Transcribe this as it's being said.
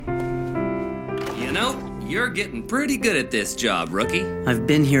You know, you're getting pretty good at this job, rookie. I've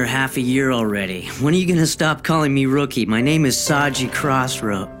been here half a year already. When are you gonna stop calling me rookie? My name is Saji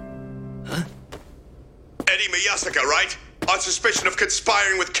Crossroad. Huh? Eddie Miyasaka, right? On suspicion of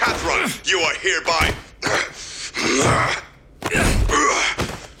conspiring with Catron, you are hereby...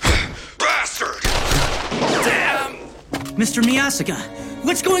 Bastard! Damn! Mr. Miyasaka,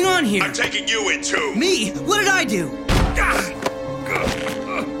 what's going on here? I'm taking you in too. Me? What did I do?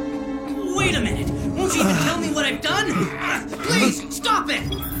 Wait a minute. Won't you even tell me what I've done? Please, stop it!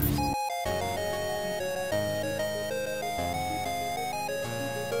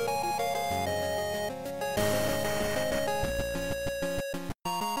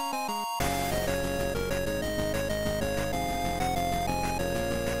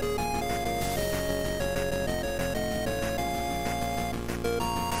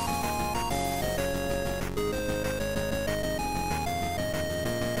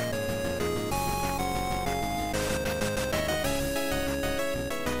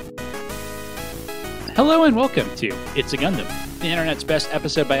 Hello and welcome to It's a Gundam, the internet's best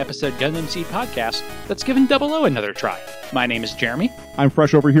episode-by-episode Gundam Seed podcast that's given 00 another try. My name is Jeremy. I'm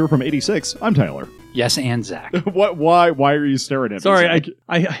fresh over here from 86. I'm Tyler. Yes, and Zach. What? Why are you staring at me? Sorry,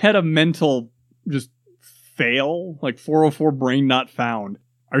 I had a mental just fail, like 404 brain not found.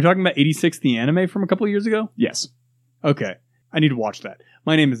 Are you talking about 86, the anime from a couple of years ago? Yes. Okay, I need to watch that.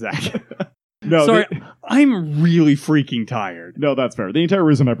 My name is Zach. No, sorry, I'm really freaking tired. No, that's fair. The entire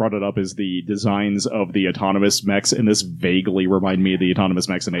reason I brought it up is the designs of the autonomous mechs in this vaguely remind me of the autonomous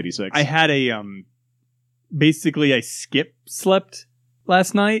mechs in 86. I had basically I slept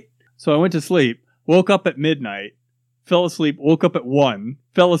last night, so I went to sleep, woke up at midnight, fell asleep, woke up at 1,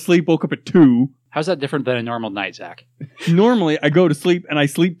 fell asleep, woke up at 2. How's that different than a normal night, Zach? Normally, I go to sleep and I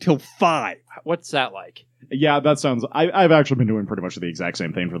sleep till 5. What's that like? Yeah, that sounds... I've actually been doing pretty much the exact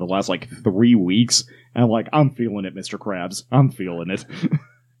same thing for the last, 3 weeks. And, I'm feeling it, Mr. Krabs. I'm feeling it.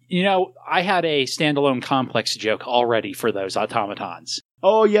 You know, I had a standalone complex joke already for those automatons.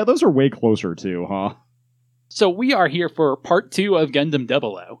 Oh, yeah, those are way closer, too, huh? So we are here for part 2 of Gundam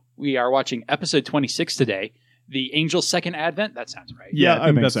 00. We are watching episode 26 today, The Angel's Second Advent. That sounds right. Yeah, I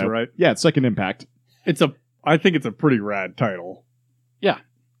think that's so. right. Yeah, it's Second Impact. I think it's a pretty rad title. Yeah.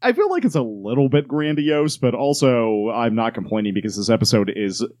 I feel like it's a little bit grandiose, but also I'm not complaining because this episode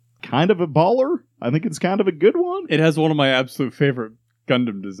is kind of a baller. I think it's kind of a good one. It has one of my absolute favorite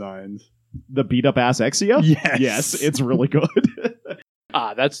Gundam designs. The beat-up-ass Exia? Yes. Yes, it's really good.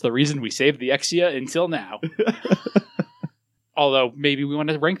 That's the reason we saved the Exia until now. Although, maybe we want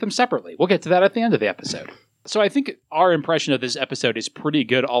to rank them separately. We'll get to that at the end of the episode. So I think our impression of this episode is pretty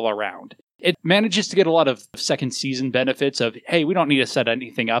good all around. It manages to get a lot of second season benefits of, hey, we don't need to set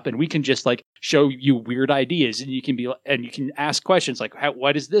anything up, and we can just show you weird ideas, and you can ask questions like,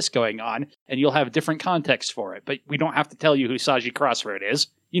 what is this going on? And you'll have different context for it. But we don't have to tell you who Saji Crossroad is.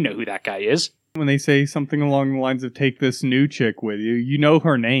 You know who that guy is. When they say something along the lines of take this new chick with you, you know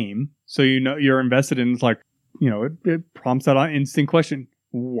her name, so you know you're invested in. It prompts that instant question: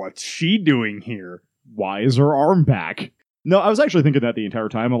 what's she doing here? Why is her arm back? No, I was actually thinking that the entire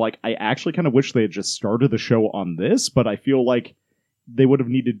time. I actually kind of wish they had just started the show on this, but I feel like they would have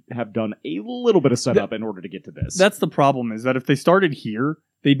needed to have done a little bit of setup in order to get to this. That's the problem, is that if they started here,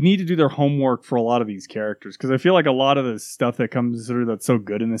 they'd need to do their homework for a lot of these characters, because I feel like a lot of the stuff that comes through that's so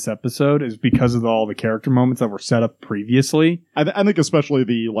good in this episode is because of all the character moments that were set up previously. I think especially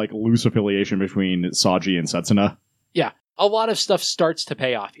the loose affiliation between Saji and Setsuna. Yeah, a lot of stuff starts to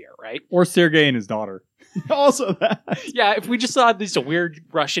pay off here, right? Or Sergei and his daughter. Also that. Yeah, if we just saw this weird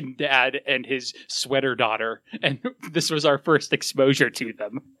Russian dad and his sweater daughter, and this was our first exposure to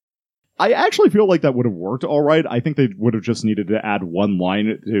them. I actually feel like that would have worked all right. I think they would have just needed to add one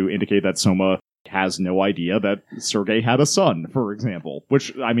line to indicate that Soma has no idea that Sergei had a son, for example.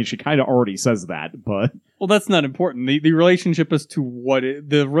 Which, she kind of already says that, but... Well, that's not important. The relationship as to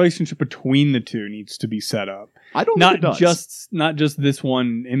the relationship between the two needs to be set up. I don't think it does. Not just this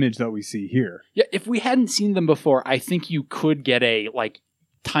one image that we see here. Yeah, if we hadn't seen them before, I think you could get a,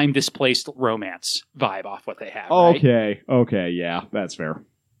 time-displaced romance vibe off what they have, right? Okay, yeah, that's fair.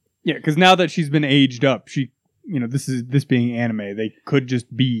 Yeah, because now that she's been aged up, this being anime, they could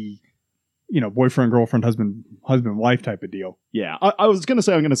just be, boyfriend, girlfriend, husband, wife type of deal. Yeah, I was going to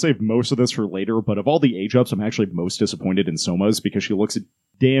say I'm going to save most of this for later, but of all the age-ups, I'm actually most disappointed in Soma's because she looks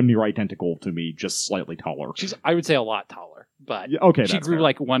damn near identical to me, just slightly taller. She's, I would say, a lot taller, but she grew fair.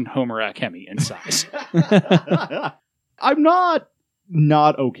 like one Homer Akemi in size. I'm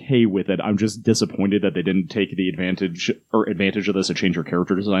not okay with it. I'm just disappointed that they didn't take the advantage of this and change her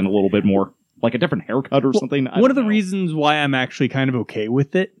character design a little bit more. Like a different haircut or something. One of the reasons why I'm actually kind of okay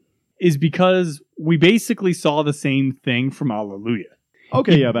with it is because we basically saw the same thing from Alleluia.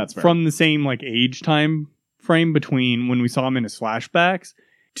 Okay, yeah, that's fair. From the same like age time frame between when we saw him in his flashbacks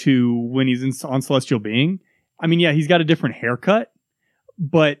to when he's on Celestial Being. I mean, yeah, he's got a different haircut,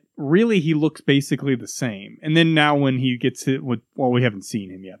 but really he looks basically the same. And then now when he gets it, well, we haven't seen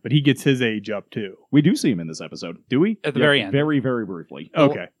him yet, but he gets his age up too. We do see him in this episode. Do we? At the Yeah, very end. Very, very briefly.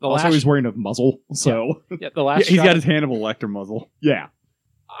 Okay. The Also, last, he's wearing a muzzle, so yeah, the last He's shot- got his Hannibal Lecter muzzle. yeah.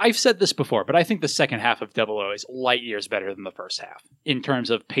 I've said this before, but I think the second half of Double O is light years better than the first half in terms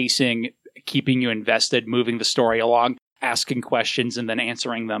of pacing, keeping you invested, moving the story along, asking questions and then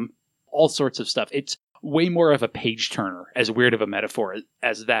answering them, all sorts of stuff. It's way more of a page turner, as weird of a metaphor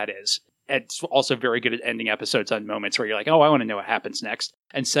as that is. It's also very good at ending episodes on moments where you're like, oh, I want to know what happens next,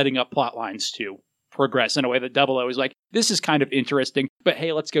 and setting up plot lines to progress in a way that Double O is like, this is kind of interesting, but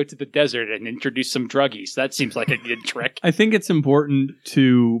hey, let's go to the desert and introduce some druggies. That seems like a good trick. I think it's important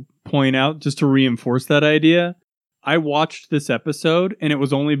to point out, just to reinforce that idea, I watched this episode, and it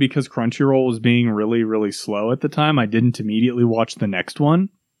was only because Crunchyroll was being really, really slow at the time. I didn't immediately watch the next one.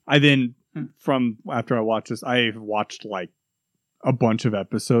 I then, after I watched this, I watched like a bunch of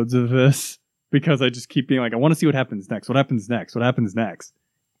episodes of this because I just keep being like, I want to see what happens next. What happens next? What happens next?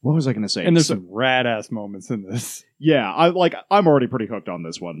 What was I going to say? And there's some rad ass moments in this. Yeah, I'm already pretty hooked on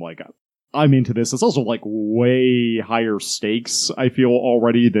this one. Like, I'm into this. It's also like way higher stakes, I feel,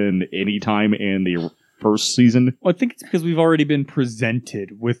 already than any time in the first season. Well, I think it's because we've already been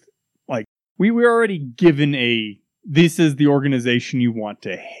presented with, like, we were already given this is the organization you want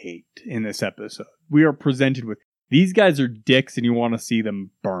to hate in this episode. We are presented with, these guys are dicks and you want to see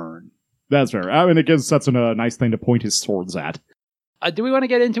them burn. That's fair. I mean, it gives Setsuna a nice thing to point his swords at. Do we want to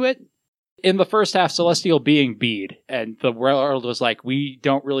get into it? In the first half, Celestial Being bead, and the world was like, we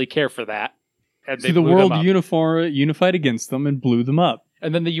don't really care for that. And they See, the blew them world up. unified against them and blew them up.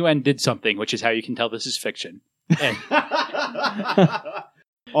 And then the UN did something, which is how you can tell this is fiction. And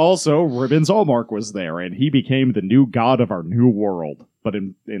Also, Ribbons Allmark was there, and he became the new god of our new world, but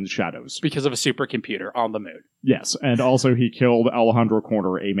in shadows. because of a supercomputer on the moon. Yes, and also he killed Alejandro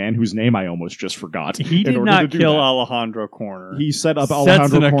Corner, a man whose name I almost just forgot. He in did order not to do kill that. Alejandro Corner. He set up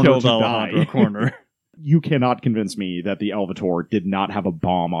Alejandro Setsuna Corner killed to Alejandro die. Corner. You cannot convince me that the Elevator did not have a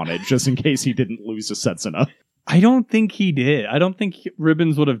bomb on it, just in case he didn't lose to Setsuna. I don't think he did. I don't think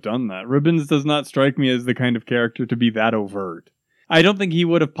Ribbons would have done that. Ribbons does not strike me as the kind of character to be that overt. I don't think he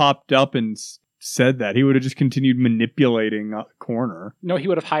would have popped up and said that. He would have just continued manipulating Corner. No, he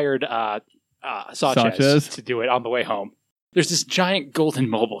would have hired Sanchez to do it on the way home. There's this giant golden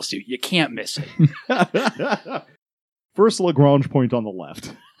mobile suit. You can't miss it. First Lagrange point on the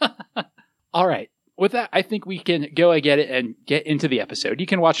left. All right. With that, I think we can go and get into the episode. You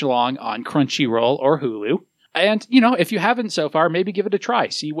can watch along on Crunchyroll or Hulu. And, if you haven't so far, maybe give it a try.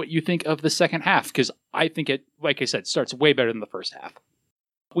 See what you think of the second half, because I think it, like I said, starts way better than the first half.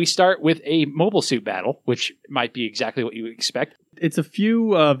 We start with a mobile suit battle, which might be exactly what you would expect. It's a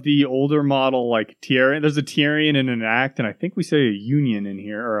few of the older model, like Tiarian. There's a Tiarian and an Act, and I think we say a Union in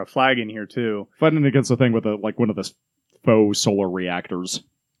here, or a flag in here too. Fighting against the thing with one of the faux solar reactors.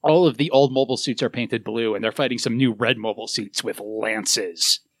 All of the old mobile suits are painted blue, and they're fighting some new red mobile suits with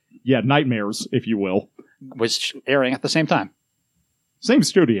lances. Yeah, nightmares, if you will. Was airing at the same time. Same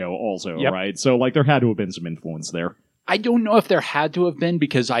studio also, Yep. right? So, there had to have been some influence there. I don't know if there had to have been,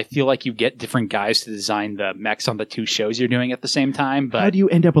 because I feel like you get different guys to design the mechs on the two shows you're doing at the same time, How but do you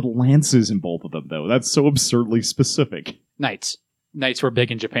end up with lances in both of them, though? That's so absurdly specific. Knights were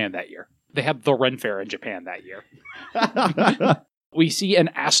big in Japan that year. They had the Ren Fair in Japan that year. We see an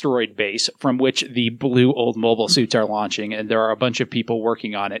asteroid base from which the blue old mobile suits are launching, and there are a bunch of people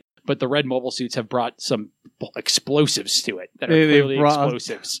working on it. But the red mobile suits have brought some explosives to it that are They clearly brought-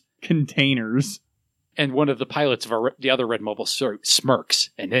 explosives. Containers. And one of the pilots of the other red mobile suit smirks,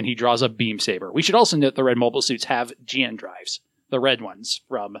 and then he draws a beam saber. We should also note the red mobile suits have GN drives, the red ones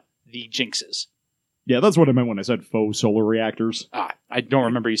from the Jinxes. Yeah, that's what I meant when I said faux solar reactors. I don't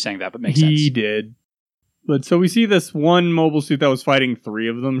remember you saying that, but makes He sense. did. But so we see this one mobile suit that was fighting three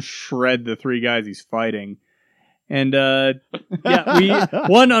of them shred the three guys he's fighting. And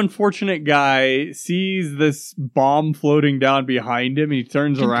one unfortunate guy sees this bomb floating down behind him, and he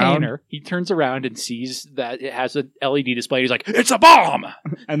turns around. Container. He turns around and sees that it has an LED display. He's like, "It's a bomb!"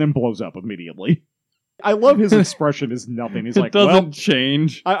 And then blows up immediately. I love his expression is nothing. He's It like, doesn't well,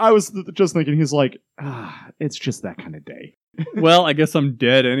 change. I was just thinking, he's like, it's just that kind of day. Well, I guess I'm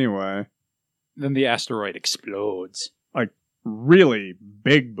dead anyway. Then the asteroid explodes. Really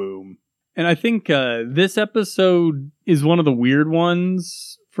big boom. And I think this episode is one of the weird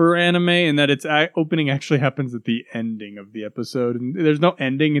ones for anime, in that its opening actually happens at the ending of the episode. And there's no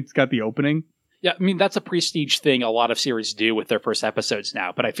ending, it's got the opening. Yeah, I mean, that's a prestige thing a lot of series do with their first episodes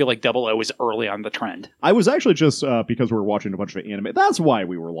now, but I feel like Double O is early on the trend. I was actually just, because we were watching a bunch of anime, that's why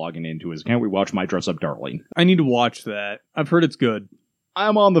we were logging into his account. We watched My Dress Up Darling. I need to watch that. I've heard it's good.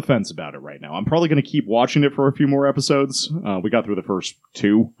 I'm on the fence about it right now. I'm probably going to keep watching it for a few more episodes. We got through the first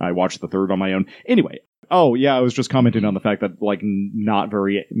 2. I watched the third on my own. Anyway. Oh, yeah, I was just commenting on the fact that, like, not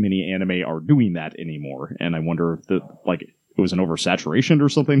very many anime are doing that anymore. And I wonder if it was an oversaturation or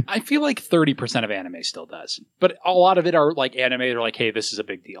something. I feel like 30% of anime still does. But a lot of it are like anime. They're like, hey, this is a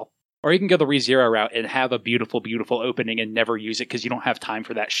big deal. Or you can go the ReZero route and have a beautiful, beautiful opening and never use it because you don't have time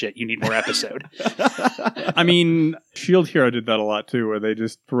for that shit. You need more episode. I mean, Shield Hero did that a lot too, where they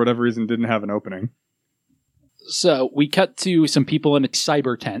just, for whatever reason, didn't have an opening. So we cut to some people in a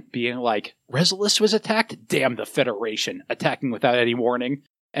cyber tent being like, Resolus was attacked? Damn the Federation. Attacking without any warning.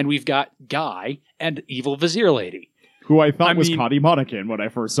 And we've got Guy and Evil Vizier Lady. Who I thought was Connie Monacan when I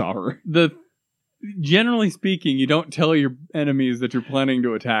first saw her. Generally speaking, you don't tell your enemies that you're planning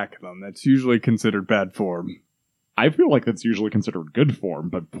to attack them. That's usually considered bad form. I feel like that's usually considered good form,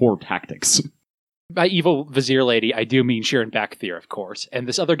 but poor tactics. By Evil Vizier Lady, I do mean Sharon Bakthir, of course. And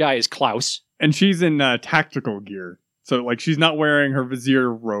this other guy is Klaus. And she's in tactical gear. So, like, she's not wearing her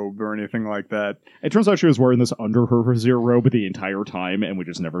Vizier robe or anything like that. It turns out she was wearing this under her Vizier robe the entire time, and we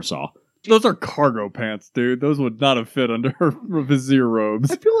just never saw. Those are cargo pants, dude. Those would not have fit under her Vizier robes.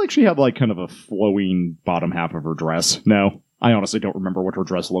 I feel like she had, like, kind of a flowing bottom half of her dress. No, I honestly don't remember what her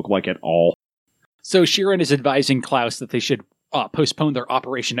dress looked like at all. So Sharon is advising Klaus that they should postpone their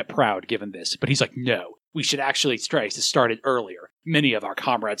operation at Proud, given this. But he's like, no, we should actually try to start it earlier. Many of our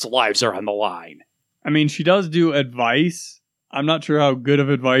comrades' lives are on the line. I mean, she does do advice. I'm not sure how good of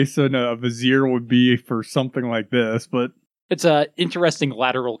advice a Vizier would be for something like this, but... It's an interesting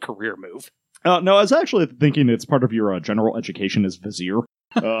lateral career move. No, I was actually thinking it's part of your general education as Vizier.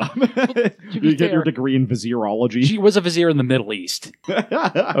 You get your degree in Vizierology. She was a Vizier in the Middle East.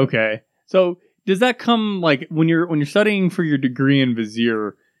 Okay. So, does that come, like, when you're studying for your degree in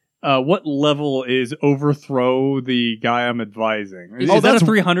Vizier, what level is overthrow the guy I'm advising? Is that a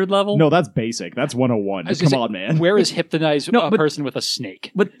 300 level? No, that's basic. That's 101. Come on, man. Where is hypnotize a person with a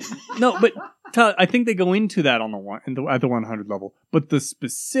snake? But I think they go into that at the 100 level. But the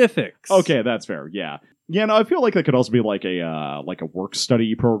specifics. Okay, that's fair. Yeah. Yeah, no, I feel like that could also be like a work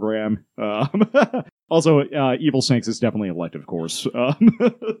study program. Also, Evil Snakes is definitely an elective course.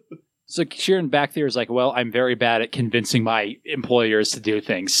 So Sharon Bakthir is like, well, I'm very bad at convincing my employers to do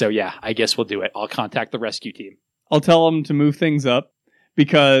things. So yeah, I guess we'll do it. I'll contact the rescue team. I'll tell them to move things up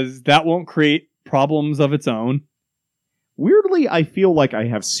because that won't create problems of its own. Weirdly, I feel like I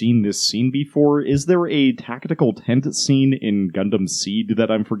have seen this scene before. Is there a tactical tent scene in Gundam Seed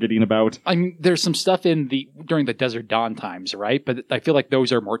that I'm forgetting about? I mean, there's some stuff during the Desert Dawn times, right? But I feel like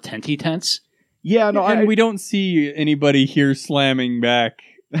those are more tenty tents. Yeah, no, and we don't see anybody here slamming back.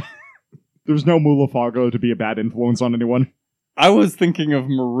 There's no Mulafago to be a bad influence on anyone. I was thinking of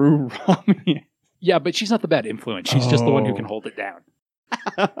Maru Rami. Yeah, but she's not the bad influence. She's just the one who can hold it down.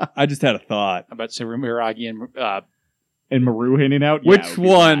 I just had a thought. About Sumeragi and Maru handing out? Which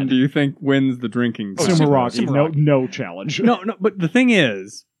one do you think wins the drinking? Sumeragi. No challenge. No, but the thing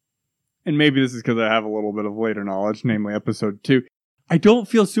is, and maybe this is because I have a little bit of later knowledge, namely episode 2, I don't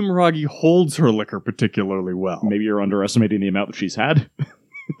feel Sumeragi holds her liquor particularly well. Maybe you're underestimating the amount that she's had.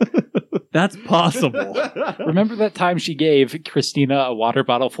 That's possible. Remember that time she gave Christina a water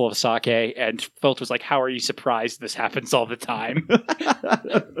bottle full of sake and Phil was like, how are you surprised this happens all the time?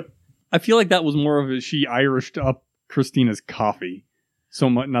 I feel like that was more of she Irished up Christina's coffee.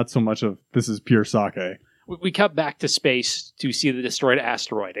 Not so much of this is pure sake. We cut back to space to see the destroyed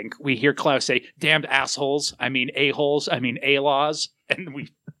asteroid, and we hear Klaus say, damned assholes, I mean a-holes, I mean a-laws, and we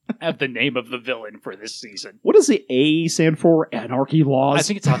have the name of the villain for this season. What does the A stand for? Anarchy laws? I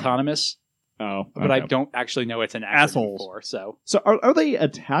think it's autonomous. Oh, okay. But I don't actually know it's an acronym for, so. So are they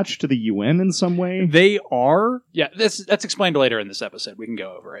attached to the UN in some way? They are? Yeah, that's explained later in this episode. We can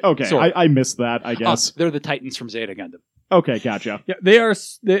go over it. Okay, I missed that, I guess. They're the Titans from Zeta Gundam. Okay, gotcha. Yeah, they are.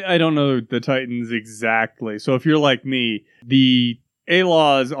 I don't know the Titans exactly. So if you're like me, the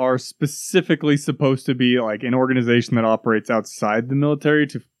A-Laws are specifically supposed to be like an organization that operates outside the military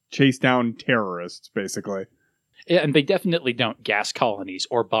to chase down terrorists, basically. And they definitely don't gas colonies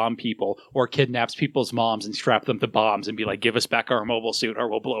or bomb people or kidnaps people's moms and strap them to bombs and be like, give us back our mobile suit or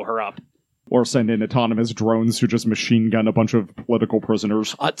we'll blow her up. Or send in autonomous drones who just machine gun a bunch of political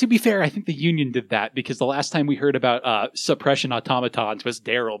prisoners. To be fair, I think the Union did that because the last time we heard about suppression automatons was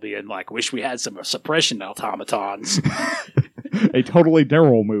Daryl being like, wish we had some suppression automatons. A totally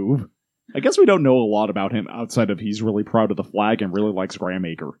Daryl move. I guess we don't know a lot about him outside of he's really proud of the flag and really likes Graham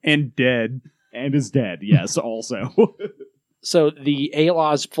Acre. And dead. And is dead, yes, also. So the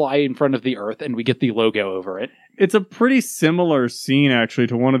A-Laws fly in front of the Earth, and we get the logo over it. It's a pretty similar scene, actually,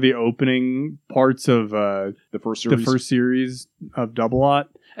 to one of the opening parts of the first series of Double Ought.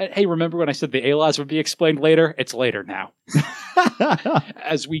 Hey, remember when I said the A-Laws would be explained later? It's later now.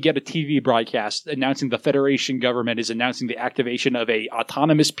 As we get a TV broadcast announcing the Federation government is announcing the activation of a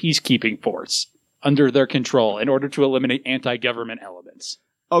autonomous peacekeeping force under their control in order to eliminate anti-government elements.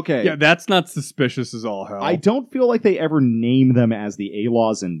 Okay. Yeah, that's not suspicious as all hell. I don't feel like they ever name them as the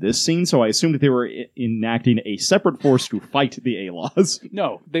A-Laws in this scene, so I assumed that they were enacting a separate force to fight the A-Laws.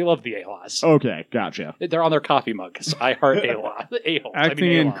 No, they love the A-Laws. Okay, gotcha. They're on their coffee mug, 'cause I heart A-Law. A-holes.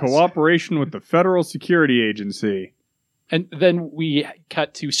 Acting in A-Laws. cooperation with the Federal Security Agency. And then we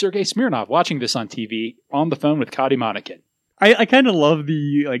cut to Sergei Smirnov watching this on TV on the phone with Kadi Monakin. I kind of love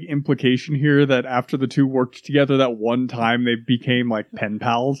the implication here that after the two worked together that one time they became pen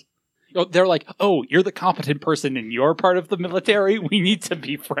pals. They're like, oh, you're the competent person in your part of the military? We need to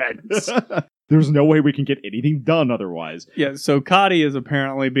be friends. There's no way we can get anything done otherwise. Yeah, so Kadi is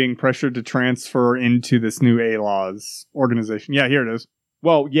apparently being pressured to transfer into this new A-Laws organization. Yeah, here it is.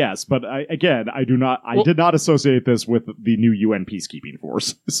 Well, yes, but I did not associate this with the new UN peacekeeping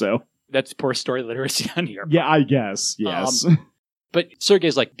force, so... That's poor story literacy on here. Yeah, I guess, yes. But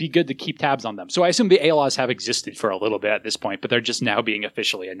Sergei's like, be good to keep tabs on them. So I assume the A-Laws have existed for a little bit at this point, but they're just now being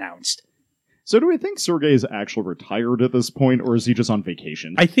officially announced. So do we think Sergei is actually retired at this point, or is he just on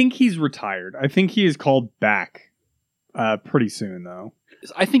vacation? I think he's retired. I think he is called back pretty soon, though.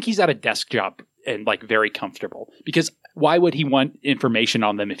 I think he's at a desk job and very comfortable. Because why would he want information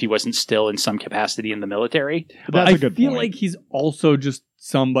on them if he wasn't still in some capacity in the military? That's a good I feel point. like he's also just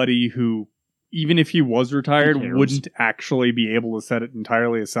somebody who, even if he was retired, Who cares? wouldn't actually be able to set it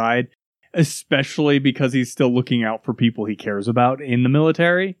entirely aside, especially because he's still looking out for people he cares about in the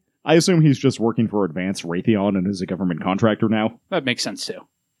military. I assume he's just working for Advanced Raytheon and is a government contractor now. That makes sense too.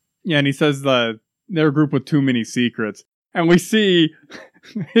 Yeah, and he says they're a group with too many secrets. And we see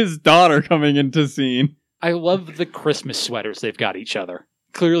his daughter coming into scene. I love the Christmas sweaters they've got each other.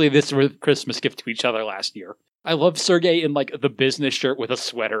 Clearly this was a Christmas gift to each other last year. I love Sergei in the business shirt with a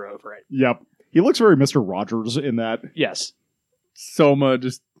sweater over it. Yep. He looks very Mr. Rogers in that. Yes. Soma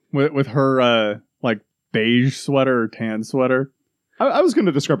just with her beige sweater or tan sweater. I was going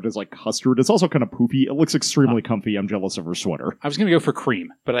to describe it as custard. It's also kind of poofy. It looks extremely comfy. I'm jealous of her sweater. I was going to go for cream,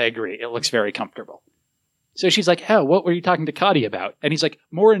 but I agree. It looks very comfortable. So she's like, oh, what were you talking to Kadi about? And he's like,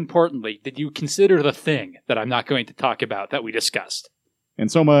 more importantly, did you consider the thing that I'm not going to talk about that we discussed?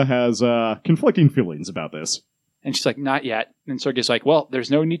 And Soma has conflicting feelings about this. And she's like, not yet. And Sergei's like, well, there's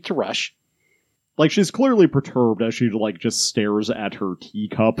no need to rush. She's clearly perturbed as she just stares at her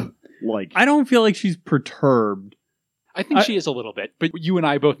teacup. I don't feel like she's perturbed. I think she is a little bit, but you and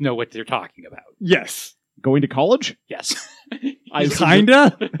I both know what they're talking about. Yes. Going to college? Yes.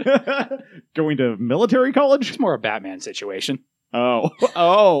 Kinda? Going to military college? It's more a Batman situation.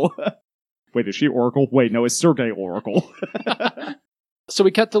 Oh. Wait, is she Oracle? Wait, no, it's Sergei Oracle. So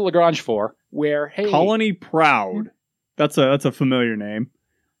we cut to Lagrange 4, where, hey... Colony Proud. That's a familiar name.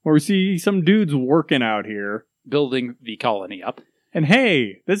 Where we see some dudes working out here. Building the colony up. And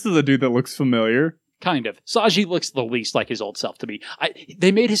hey, this is a dude that looks familiar. Kind of. Saji looks the least like his old self to me.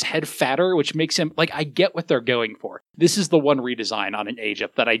 They made his head fatter, which makes him... I get what they're going for. This is the one redesign on an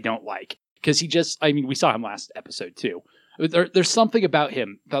age-up that I don't like. Because he just... we saw him last episode, too. There's something about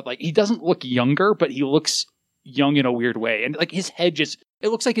him that, he doesn't look younger, but he looks young in a weird way. And, his head just... It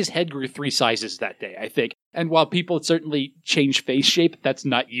looks like his head grew 3 sizes that day, I think. And while people certainly change face shape, that's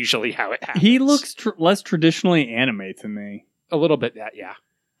not usually how it happens. He looks less traditionally anime to me. A little bit, yeah.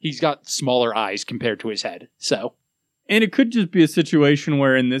 He's got smaller eyes compared to his head, so. And it could just be a situation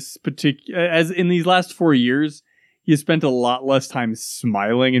where in this as in these last 4 years, he has spent a lot less time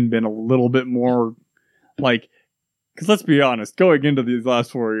smiling and been a little bit more because let's be honest, going into these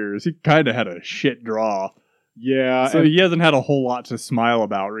last 4 years, he kind of had a shit draw. Yeah. So he hasn't had a whole lot to smile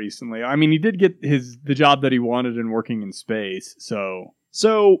about recently. He did get the job that he wanted in working in space, so.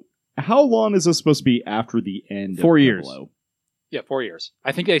 So, how long is this supposed to be after the end 4 of years. Piccolo? Yeah, 4 years.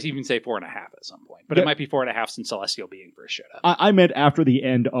 I think they even say 4.5 at some point. But it might be 4.5 since Celestial being first showed up. I meant after the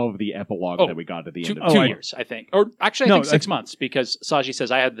end of the epilogue that we got at the end of 2 years, I think. Or actually, I think 6 months, because Saji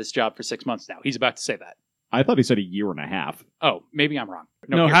says, I had this job for 6 months now. He's about to say that. I thought he said a year and a half. Oh, maybe I'm wrong.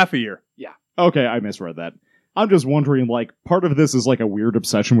 No, half a year. Yeah. Okay, I misread that. I'm just wondering, part of this is a weird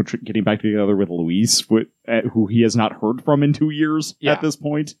obsession with getting back together with Luis, who he has not heard from in 2 years at this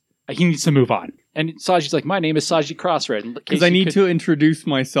point. He needs to move on. And Saji's like, my name is Saji Crossroad. Because I need to introduce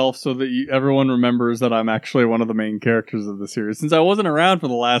myself so that everyone remembers that I'm actually one of the main characters of the series, since I wasn't around for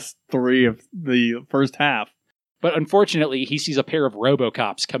the last 3 of the first half. But unfortunately, he sees a pair of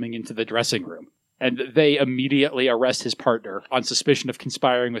RoboCops coming into the dressing room, and they immediately arrest his partner on suspicion of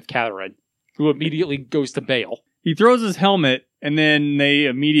conspiring with Catherine, who immediately goes to bail. He throws his helmet, and then they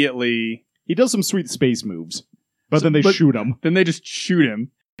immediately... He does some sweet space moves, but then they shoot him. Then they just shoot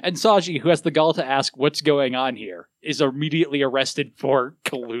him. And Saji, who has the gall to ask what's going on here, is immediately arrested for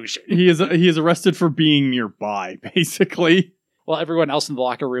collusion. He is arrested for being nearby, basically. Well, everyone else in the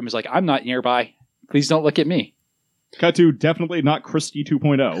locker room is like, I'm not nearby. Please don't look at me. Cut to definitely not Christy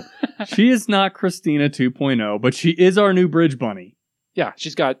 2.0. She is not Christina 2.0, but she is our new Bridge Bunny. Yeah,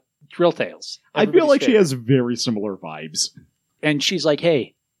 she's got drill tails. I feel like she has very similar vibes. And she's like,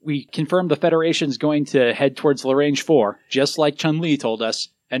 hey, we confirmed the Federation's going to head towards Lagrange 4, just like Chun-Li told us.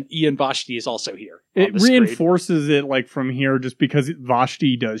 And Ian Vashti is also here. It reinforces it like from here just because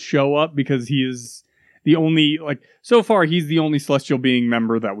Vashti does show up, because he is the only, like, so far he's the only Celestial Being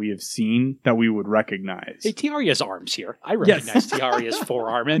member that we have seen that we would recognize. Hey, Tiaria's arm's here. I recognize Tiaria's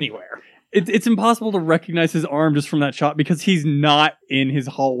forearm anywhere. It's impossible to recognize his arm just from that shot because he's not in his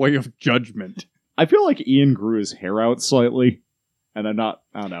hallway of judgment. I feel like Ian grew his hair out slightly. And I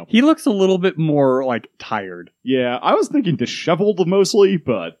don't know. He looks a little bit more, like, tired. Yeah, I was thinking disheveled mostly,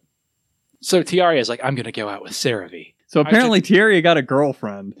 but... So Tiaria's like, I'm going to go out with Cerevi. So apparently Tiaria got a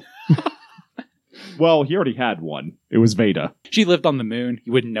girlfriend. Well, he already had one. It was Veda. She lived on the moon.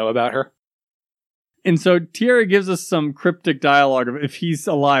 You wouldn't know about her. And so Tiaria gives us some cryptic dialogue of if he's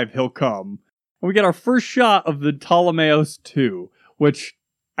alive, he'll come. And we get our first shot of the Ptolemaeus 2, which,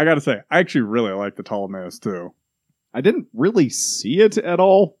 I gotta say, I actually really like the Ptolemaeus 2. I didn't really see it at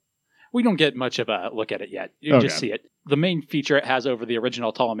all. We don't get much of a look at it yet. You just see it. The main feature it has over the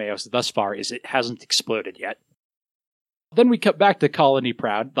original Ptolemaeus thus far is it hasn't exploded yet. Then we cut back to Colony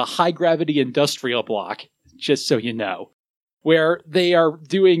Proud, the high-gravity industrial block, just so you know, where they are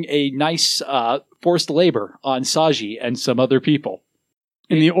doing a nice forced labor on Saji and some other people.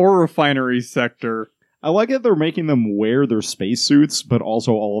 In the ore refinery sector. I like it they're making them wear their spacesuits, but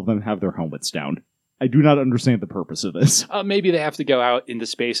also all of them have their helmets down. I do not understand the purpose of this. Maybe they have to go out into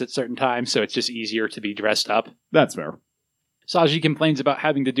space at certain times, so it's just easier to be dressed up. That's fair. Saji complains about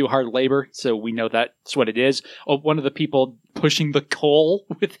having to do hard labor, so we know that's what it is. One of the people pushing the coal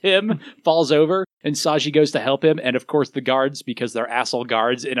with him falls over, and Saji goes to help him, and of course the guards, because they're asshole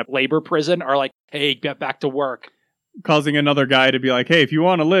guards in a labor prison, are like, hey, get back to work. Causing another guy to be like, hey, if you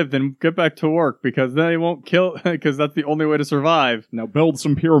want to live, then get back to work, because they won't kill, because that's the only way to survive. Now build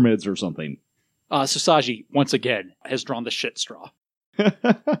some pyramids or something. So Saji, once again, has drawn the shit straw.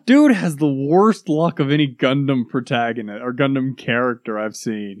 Dude has the worst luck of any Gundam protagonist or Gundam character I've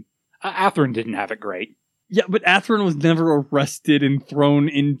seen. Athrun didn't have it great. Yeah, but Athrun was never arrested and thrown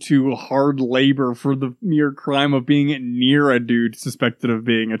into hard labor for the mere crime of being near a dude suspected of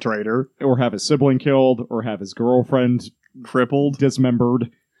being a traitor. Or have his sibling killed, or have his girlfriend crippled, dismembered.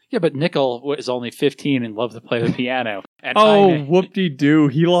 Yeah, but Nickel was only 15 and loved to play the piano. And whoop-de-doo,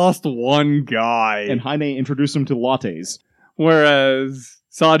 he lost one guy. And Heine introduced him to lattes. Whereas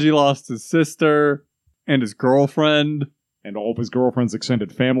Saji lost his sister and his girlfriend. And all of his girlfriend's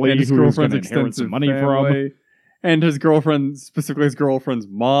extended family, and his who was going to inherit some money from. And his girlfriend, specifically his girlfriend's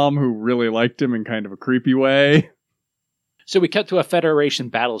mom, who really liked him in kind of a creepy way. So we cut to a Federation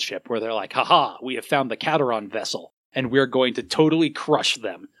battleship where they're like, haha, we have found the Cateron vessel, and we're going to totally crush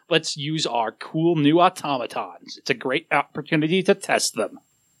them. Let's use our cool new automatons. It's a great opportunity to test them.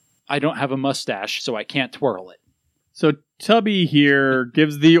 I don't have a mustache, so I can't twirl it. So Tubby here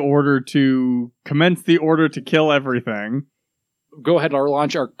gives the order to commence the order to kill everything. Go ahead and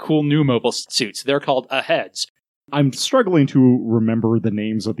launch our cool new mobile suits. They're called Aheads. I'm struggling to remember the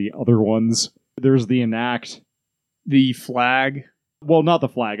names of the other ones. There's the Enact. The Flag. Well, not the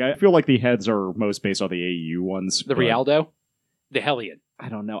Flag. I feel like the Heads are most based on the AEU ones. The Rialdo? The Hellion. I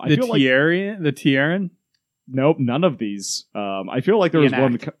don't know. The Tieran? Nope, none of these. I feel like there was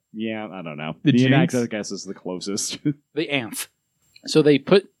one... Yeah, I don't know. The Enact, I guess, is the closest. The Amph. So they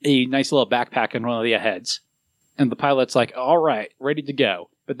put a nice little backpack in one of the Aheads. And the pilot's like, all right, ready to go.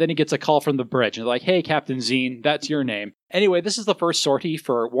 But then he gets a call from the bridge. And they're like, hey, Captain Zine, that's your name. Anyway, this is the first sortie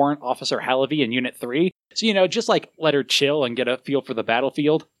for Warrant Officer Halavi in Unit 3. So, just let her chill and get a feel for the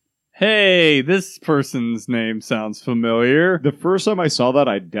battlefield. Hey, this person's name sounds familiar. The first time I saw that,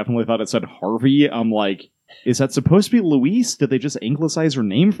 I definitely thought it said Harvey. I'm like, is that supposed to be Luis? Did they just anglicize her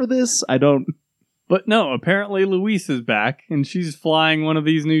name for this? I don't... But no, apparently Luis is back, and she's flying one of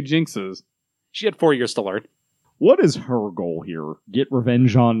these new Jinxes. She had 4 years to learn. What is her goal here? Get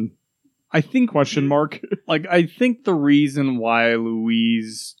revenge on I think question mark? I think the reason why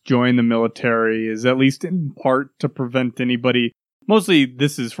Louise joined the military is at least in part to prevent anybody. Mostly,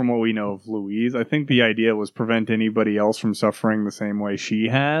 this is from what we know of Louise. I think the idea was prevent anybody else from suffering the same way she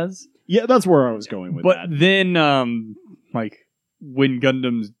has. Yeah, that's where I was going with But that. then, when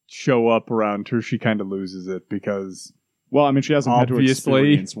Gundams show up around her, she kind of loses it because Well, I mean, she hasn't had to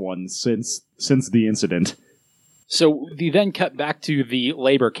Obviously. experience one since the incident. So we then cut back to the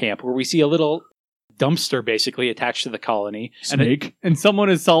labor camp where we see a little dumpster basically attached to the colony. Snake. and someone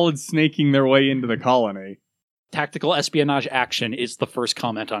is solid snaking their way into the colony. Tactical espionage action is the first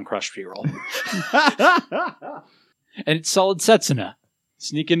comment on Crush Reroll. And it's Solid Setsuna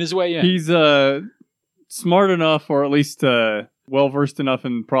sneaking his way in. He's smart enough, or at least well-versed enough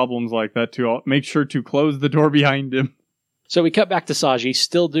in problems like that to make sure to close the door behind him. So we cut back to Saji,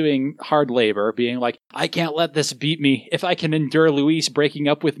 still doing hard labor, being like, I can't let this beat me. If I can endure Luis breaking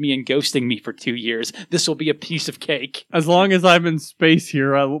up with me and ghosting me for 2 years, this will be a piece of cake. As long as I'm in space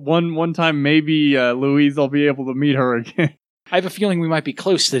here, one time maybe Louise will be able to meet her again. I have a feeling we might be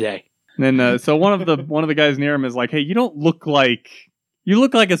close today. And then so one of the guys near him is like, "Hey, you look like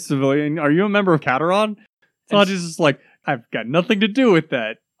a civilian. Are you a member of Kateron?" Saji's just like, "I've got nothing to do with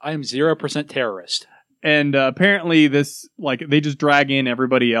that." I am 0% terrorist. And apparently this, they just drag in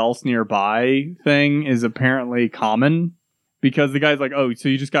everybody else nearby thing is apparently common. Because the guy's like, oh, so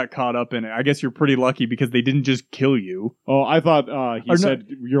you just got caught up in it. I guess you're pretty lucky because they didn't just kill you. Oh, I thought he said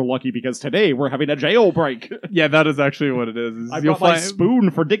you're lucky because today we're having a jailbreak. Yeah, that is actually what it is. I got my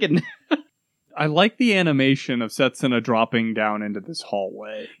spoon for digging. I like the animation of Setsuna dropping down into this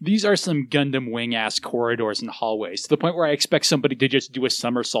hallway. These are some Gundam wing-ass corridors and hallways, to the point where I expect somebody to just do a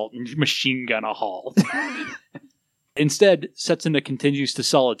somersault and machine gun a hall. Instead, Setsuna continues to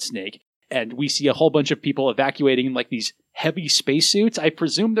Solid Snake, and we see a whole bunch of people evacuating in these heavy spacesuits. I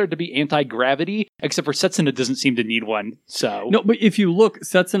presume they're to be anti-gravity, except for Setsuna doesn't seem to need one, so... No, but if you look,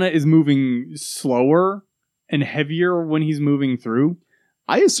 Setsuna is moving slower and heavier when he's moving through.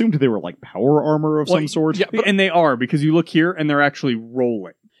 I assumed they were power armor of some sort. Yeah, and they are, because you look here and they're actually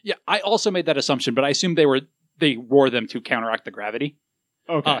rolling. Yeah, I also made that assumption, but I assumed they wore them to counteract the gravity.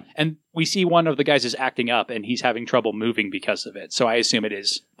 Okay. And we see one of the guys is acting up, and he's having trouble moving because of it. So I assume it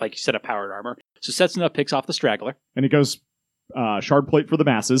is, like you said, a powered armor. So Setsuna picks off the straggler. And he goes, shard plate for the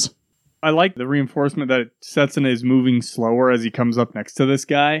masses. I like the reinforcement that Setsuna is moving slower as he comes up next to this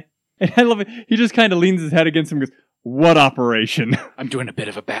guy. And I love it. He just kind of leans his head against him and goes, what operation? I'm doing a bit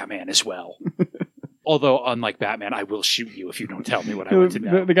of a Batman as well. Although, unlike Batman, I will shoot you if you don't tell me what I want to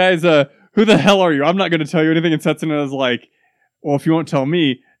know. The guy's, who the hell are you? I'm not going to tell you anything. And Setsuna is like, well, if you won't tell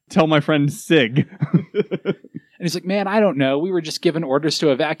me, tell my friend Sig. And he's like, man, I don't know. We were just given orders to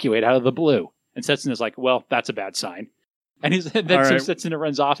evacuate out of the blue. And Setsuna's like, well, that's a bad sign. And then Setsuna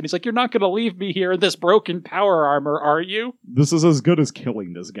runs off, and he's like, you're not going to leave me here in this broken power armor, are you? This is as good as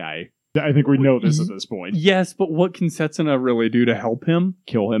killing this guy. I think we know this at this point. Yes, but what can Setsuna really do to help him?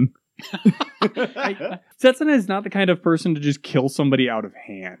 Kill him. Setsuna is not the kind of person to just kill somebody out of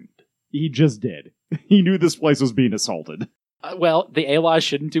hand. He just did. He knew this place was being assaulted. Well, the Alas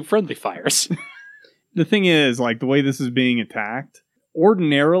shouldn't do friendly fires. The thing is, the way this is being attacked,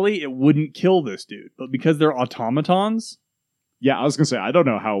 ordinarily it wouldn't kill this dude. But because they're automatons... Yeah, I was gonna say, I don't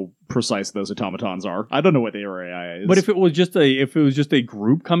know how precise those automatons are. I don't know what their AI is. But if it was just a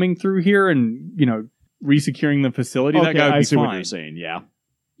group coming through here and, resecuring the facility, that guy would be I see fine. what you're saying, yeah.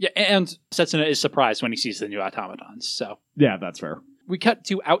 Yeah, and Setsuna is surprised when he sees the new automatons, so... Yeah, that's fair. We cut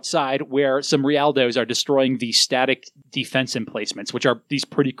to outside where some Rialdos are destroying the static defense emplacements, which are these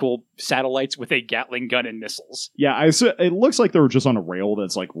pretty cool satellites with a Gatling gun and missiles. Yeah, it looks like they were just on a rail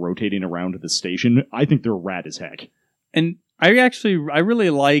that's rotating around the station. I think they're rad as heck. And I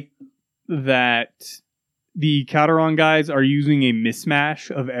really like that the Kateron guys are using a mismatch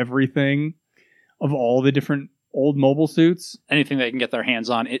of everything, of all the different old mobile suits. Anything they can get their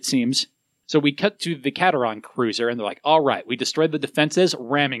hands on, it seems. So we cut to the Kateron cruiser, and they're like, all right, we destroyed the defenses,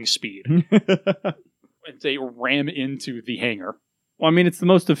 ramming speed. And they ram into the hangar. Well, I mean, it's the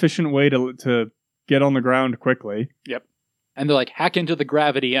most efficient way to get on the ground quickly. Yep. And they're like, hack into the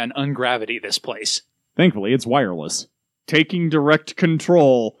gravity and ungravity this place. Thankfully, it's wireless. Taking direct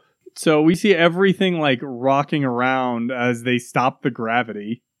control. So we see everything rocking around as they stop the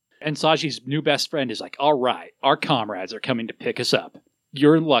gravity. And Saji's new best friend is like, all right, our comrades are coming to pick us up.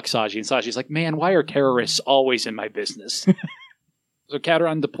 You're in luck, Saji. And Saji's like, man, why are terrorists always in my business? So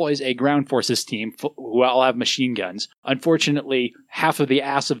Cateron deploys a ground forces team who all have machine guns. Unfortunately, half of the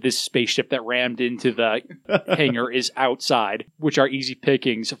ass of this spaceship that rammed into the hangar is outside, which are easy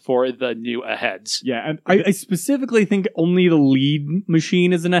pickings for the new aheads. Yeah, and I specifically think only the lead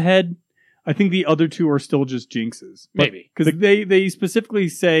machine is an ahead. I think the other two are still just jinxes. Maybe. Because they specifically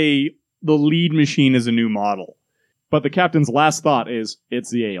say the lead machine is a new model. but the captain's last thought is, it's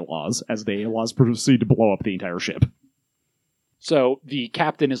the Aelaws, as the Aelaws proceed to blow up the entire ship. So the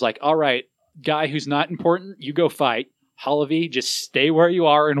captain is like, all right, guy who's not important, you go fight. Halavi, just stay where you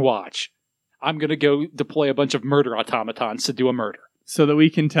are and watch. I'm going to go deploy a bunch of murder automatons to do a murder. So that we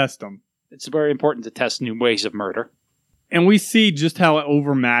can test them. It's very important to test new ways of murder. And we see just how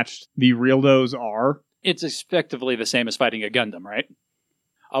overmatched the Realdos are. It's effectively the same as fighting a Gundam, right?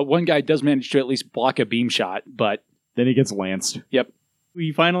 One guy does manage to at least block a beam shot, but... Then he gets lanced. Yep.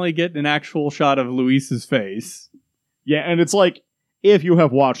 We finally get an actual shot of Luis's face. Yeah, and it's like, if you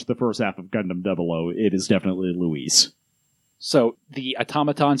have watched the first half of Gundam 00, it is definitely Luis. So the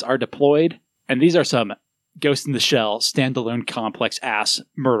automatons are deployed, and these are some Ghost in the Shell, standalone complex-ass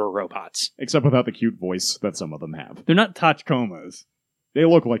murder robots. Except without the cute voice that some of them have. They're not Tachikomas. They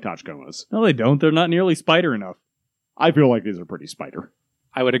look like Tachikomas. No, they don't. They're not nearly spider enough. I feel like these are pretty spider.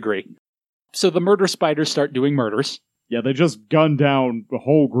 I would agree. So the murder spiders start doing murders. Yeah, they just gun down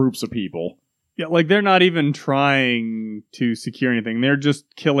whole groups of people. Yeah, like they're not even trying to secure anything. They're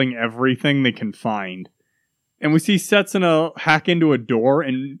just killing everything they can find. And we see Setsuna hack into a door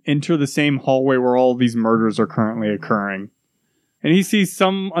and enter the same hallway where all of these murders are currently occurring. And he sees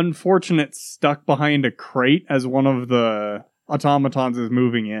some unfortunate stuck behind a crate as one of the automatons is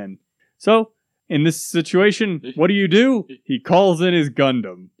moving in. So, in this situation, what do? He calls in his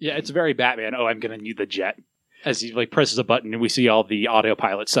Gundam. Yeah, it's very Batman. Oh, I'm going to need the jet. As he presses a button and we see all the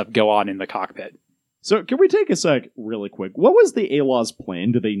autopilot stuff go on in the cockpit. So, can we take a sec really quick? What was the Aelaws'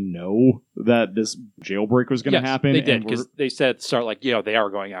 plan? Did they know that this jailbreak was going to happen? They did, because they said at the start, they are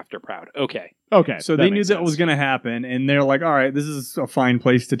going after Proud. Okay. So they knew that was going to happen, and they're like, all right, this is a fine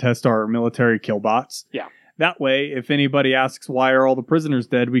place to test our military killbots. Yeah. That way, if anybody asks why are all the prisoners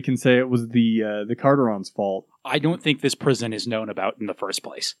dead, we can say it was the Carteron's fault. I don't think this prison is known about in the first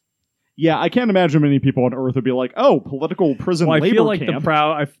place. Yeah, I can't imagine many people on Earth would be like, "Oh, political prison labor I feel like camp."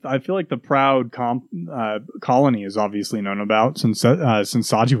 I feel like the Proud colony is obviously known about since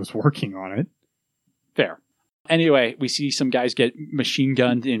Saji was working on it. Fair. Anyway, we see some guys get machine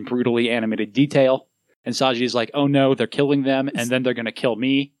gunned in brutally animated detail, and Saji is like, "Oh no, they're killing them, and then they're going to kill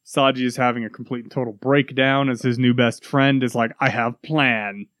me." Saji is having a complete and total breakdown as his new best friend is like, "I have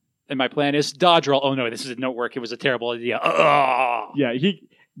plan." And my plan is dodge roll. Oh no, this didn't work. It was a terrible idea. Ugh. Yeah,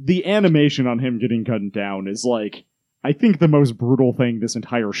 the animation on him getting gunned down is like, I think the most brutal thing this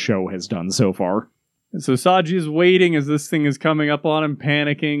entire show has done so far. And so Saji is waiting as this thing is coming up on him,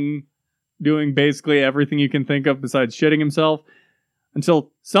 panicking, doing basically everything you can think of besides shitting himself,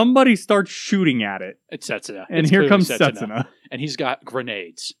 until somebody starts shooting at it. It's Setsuna. And It's here clearly comes Setsuna. And he's got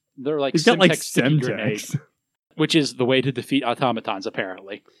grenades. They're like He's got like Semtex sticky grenades, Semtex. which is the way to defeat automatons,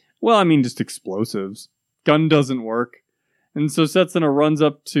 apparently. Well, I mean, just explosives. Gun doesn't work. And so Setsuna runs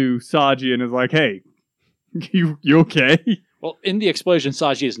up to Saji and is like, hey, you okay? Well, in the explosion,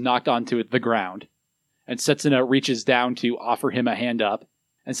 Saji is knocked onto the ground, and Setsuna reaches down to offer him a hand up,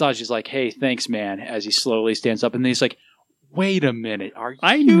 and Saji's like, hey, thanks, man, as he slowly stands up, and then he's like, wait a minute, are you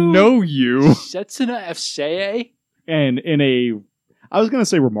I know you. Setsuna Fseye? And in a, I was going to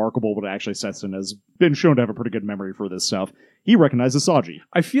say remarkable, but actually Setsuna has been shown to have a pretty good memory for this stuff. He recognizes Saji.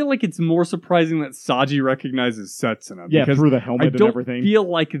 I feel like it's more surprising that Saji recognizes Setsuna. Yeah, because through the helmet I and don't everything. feel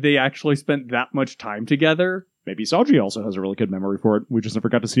like they actually spent that much time together. Maybe Saji also has a really good memory for it. We just never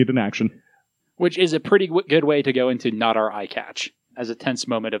got to see it in action. Which is a pretty good way to go into not our eye catch, as a tense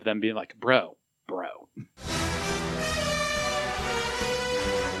moment of them being like, bro. Bro.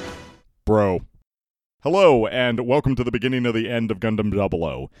 Hello, and welcome to the beginning of the end of Gundam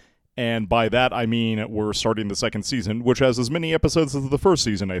 00. And by that, I mean we're starting the second season, which has as many episodes as the first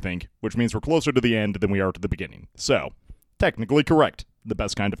season, I think, which means we're closer to the end than we are to the beginning. So, technically correct. The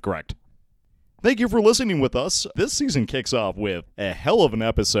best kind of correct. Thank you for listening with us. This season kicks off with a hell of an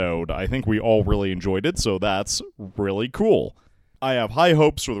episode. I think we all really enjoyed it, so that's really cool. I have high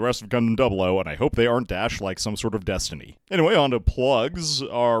hopes for the rest of Gundam 00, and I hope they aren't dashed like some sort of destiny. Anyway, on to plugs.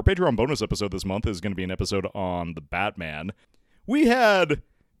 Our Patreon bonus episode this month is going to be an episode on the Batman. We had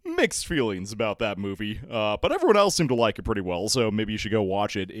mixed feelings about that movie, but everyone else seemed to like it pretty well, so maybe you should go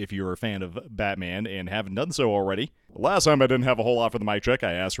watch it if you're a fan of Batman and haven't done so already. Last time I didn't have a whole lot for the mic check.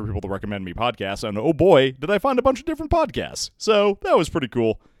 I asked for people to recommend me podcasts, and oh boy, did I find a bunch of different podcasts. So that was pretty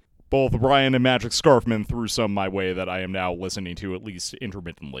cool. both Brian and Magic Scarfman threw some my way that I am now listening to, at least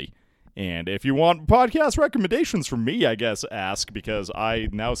intermittently. And if you want podcast recommendations from me, I guess ask, because I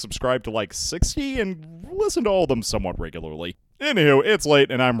now subscribe to like 60 and listen to all of them somewhat regularly. Anywho, it's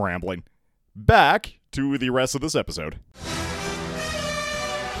late and I'm rambling. Back to the rest of this episode.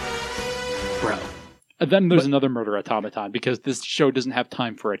 Bro. And then there's another murder automaton, because this show doesn't have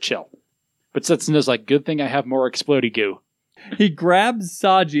time for a chill. But Setsuna's like, good thing I have more explodey goo. He grabs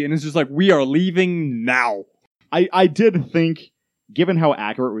Saji and is just like, we are leaving now. I did think, given how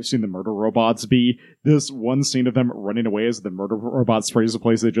accurate we've seen the murder robots be, this one scene of them running away as the murder robots sprays the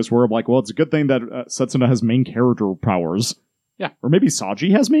place they just were, I'm like, well, it's a good thing that Setsuna has main character powers. Yeah. Or maybe Saji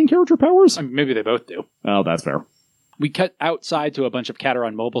has main character powers? I mean, maybe they both do. Oh, that's fair. We cut outside to a bunch of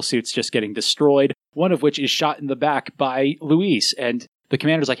Cateron mobile suits just getting destroyed, one of which is shot in the back by Luis, and the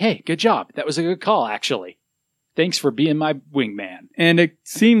commander's like, hey, good job. That was a good call, actually. Thanks for being my wingman. And it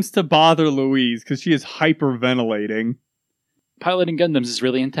seems to bother Louise because she is hyperventilating. Piloting Gundams is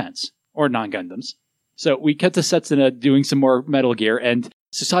really intense. Or non-Gundams. So we cut to Setsuna doing some more Metal Gear, and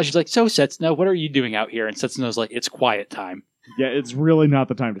Sasaji's like, so Setsuna, what are you doing out here? And Setsuna's like, it's quiet time. Yeah, it's really not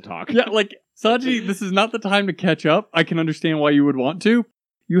the time to talk. Yeah, like, Saji, this is not the time to catch up. I can understand why you would want to.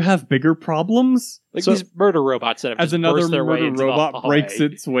 You have bigger problems. Like So- these murder robots that have As just another burst their way murder into the robot hallway. breaks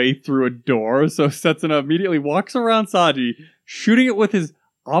its way through a door, so Setsuna immediately walks around Saji, shooting it with his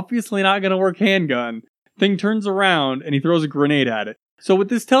obviously not going to work handgun. Thing turns around, and he throws a grenade at it. So what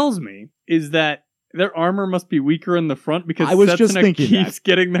this tells me is that their armor must be weaker in the front because I was Setsuna just thinking keeps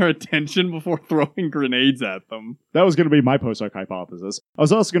getting their attention before throwing grenades at them. That was going to be my post-hoc hypothesis. I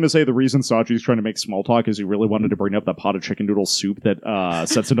was also going to say the reason Saji's trying to make small talk is he really wanted to bring up that pot of chicken noodle soup that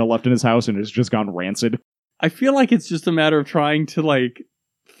Setsuna left in his house and has just gone rancid. I feel like it's just a matter of trying to, like,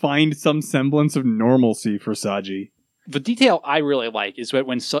 find some semblance of normalcy for Saji. The detail I really like is that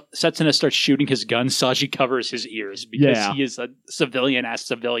when Setsuna starts shooting his gun, Saji covers his ears because Yeah. he is a civilian-ass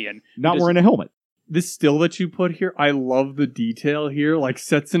civilian. Not Because- wearing a helmet. This still that you put here, I love the detail here. Like,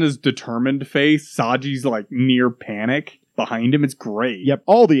 Setsuna's determined face, Saji's, like, near panic behind him. It's great. Yep,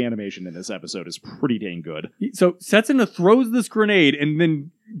 all the animation in this episode is pretty dang good. So Setsuna throws this grenade and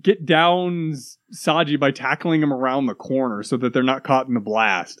then get downs Saji by tackling him around the corner so that they're not caught in the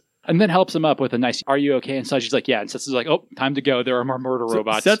blast. And then helps him up with a nice, are you okay? And Saji's like, yeah. And Setsuna's like, oh, time to go. There are more murder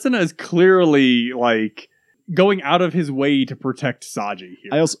robots. So Setsuna is clearly, like, going out of his way to protect Saji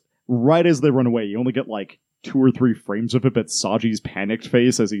here. I also, right as they run away, you only get like 2 or 3 frames of it, but Saji's panicked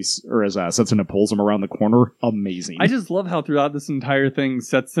face as Setsuna pulls him around the corner, amazing. I just love how throughout this entire thing,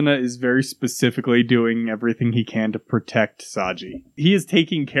 Setsuna is very specifically doing everything he can to protect Saji. He is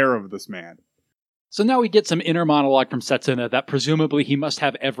taking care of this man. So now we get some inner monologue from Setsuna that presumably he must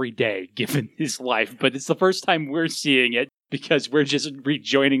have every day, given his life. But it's the first time we're seeing it because we're just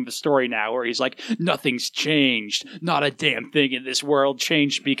rejoining the story now where he's like, nothing's changed. Not a damn thing in this world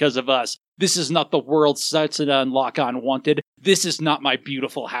changed because of us. This is not the world Setsuna and Lock-On wanted. This is not my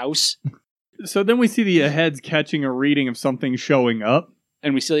beautiful house. So then we see the heads catching a reading of something showing up.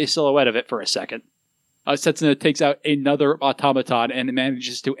 And we see a silhouette of it for a second. Setsuna takes out another automaton and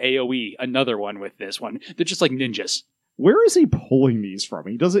manages to AoE another one with this one. They're just like ninjas. Where is he pulling these from?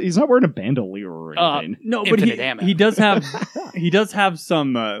 He's not wearing a bandolier or anything. No, but Infinite ammo. he does have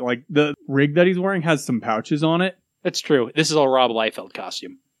some, like, the rig that he's wearing has some pouches on it. That's true. This is a Rob Liefeld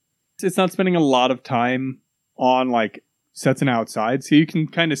costume. It's not spending a lot of time on, like, Setsuna outside, so you can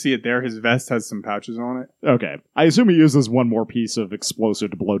kind of see it there. His vest has some pouches on it. Okay. I assume he uses one more piece of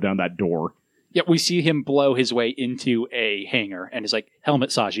explosive to blow down that door. Yeah, we see him blow his way into a hangar and he's like, helmet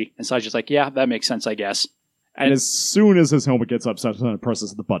Saji. And Saji's like, yeah, that makes sense, I guess. And as soon as his helmet gets up, Setsuna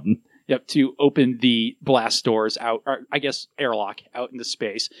presses the button. Yep, to open the blast doors out, or I guess airlock out into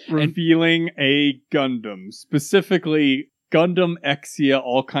space. Revealing a Gundam, specifically Gundam Exia,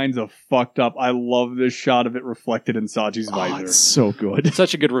 all kinds of fucked up. I love this shot of it reflected in Saji's Oh, visor. it's so good. It's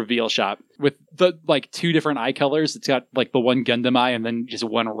such a good reveal shot with the like 2 different eye colors. It's got like the one Gundam eye and then just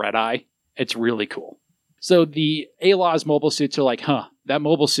one red eye. It's really cool. So the ALA's mobile suits are like, huh, that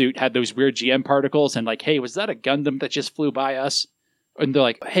mobile suit had those weird GM particles and like, hey, was that a Gundam that just flew by us? And they're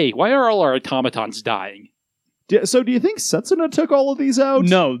like, hey, why are all our automatons dying? So do you think Setsuna took all of these out?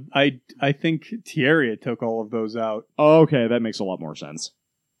 No, I think Tieria took all of those out. Oh, okay, that makes a lot more sense.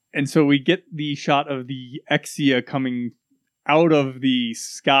 And so we get the shot of the Exia coming out of the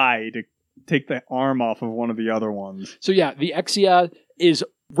sky to take the arm off of one of the other ones. So yeah, the Exia is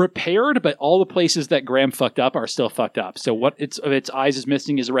repaired, but all the places that Graham fucked up are still fucked up. So what its eyes is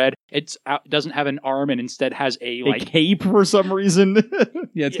missing is red. It doesn't have an arm and instead has a like cape for some reason.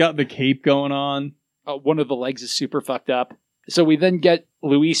 Yeah, it's got the cape going on. one of the legs is super fucked up. So we then get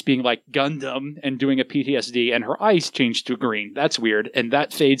Louise being like Gundam and doing a PTSD, and her eyes change to green. That's weird. And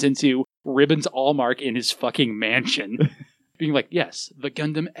that fades into Ribbons Allmark in his fucking mansion, being like, yes, the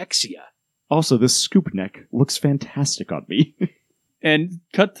Gundam Exia. Also, this scoop neck looks fantastic on me. And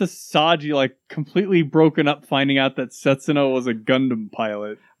cut to Saji, like, completely broken up, finding out that Setsuno was a Gundam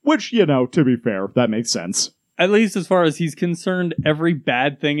pilot. Which, to be fair, that makes sense. At least as far as he's concerned, every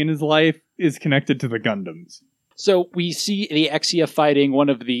bad thing in his life is connected to the Gundams. So we see the Exia fighting one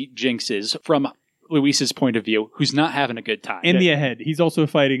of the Jinxes from Luis's point of view, who's not having a good time. And the Ahead. He's also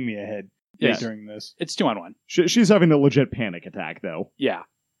fighting the Ahead Yes. during this. It's 2-on-1. She's having a legit panic attack, though. Yeah.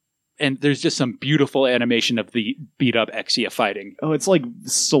 And there's just some beautiful animation of the beat-up Exia fighting. Oh, it's like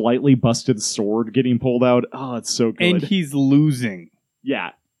slightly busted sword getting pulled out. Oh, it's so good. And he's losing.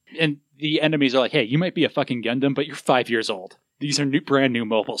 Yeah. And the enemies are like, hey, you might be a fucking Gundam, but you're 5 years old. These are brand new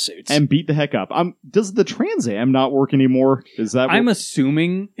mobile suits. And beat the heck up. Does the Trans Am not work anymore? Is that I'm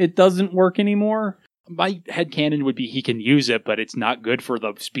assuming it doesn't work anymore. My headcanon would be he can use it, but it's not good for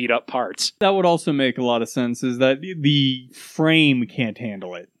the speed-up parts. That would also make a lot of sense, is that the frame can't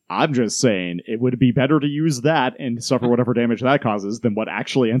handle it. I'm just saying, it would be better to use that and suffer whatever damage that causes than what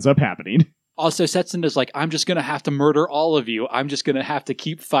actually ends up happening. Also, Setsuna's like, I'm just going to have to murder all of you. I'm just going to have to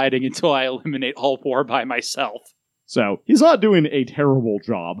keep fighting until I eliminate all war by myself. So, he's not doing a terrible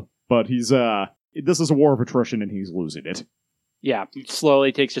job, but he's, this is a war of attrition and he's losing it. Yeah, he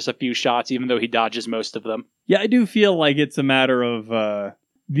slowly takes just a few shots, even though he dodges most of them. Yeah, I do feel like it's a matter of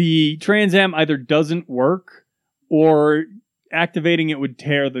the Trans Am either doesn't work or activating it would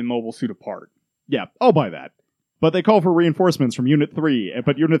tear the mobile suit apart. Yeah, I'll buy that. But they call for reinforcements from Unit 3,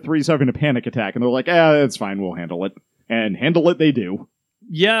 but Unit 3's having a panic attack, and they're like, it's fine, we'll handle it. And handle it they do.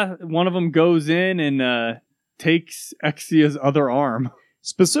 Yeah, one of them goes in and takes Exia's other arm.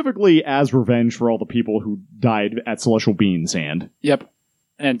 Specifically as revenge for all the people who died at Celestial Bean's hand. Yep.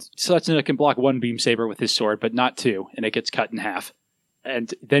 And Setsuna can block one beam saber with his sword, but not two, and it gets cut in half.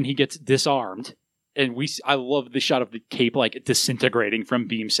 And then he gets disarmed. And I love the shot of the cape like disintegrating from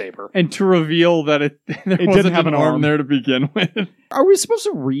beam saber. And to reveal that it wasn't didn't have an an arm arm there to begin with. Are we supposed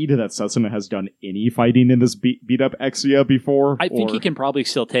to read that Setsuna has done any fighting in this beat up Exia before? I think he can probably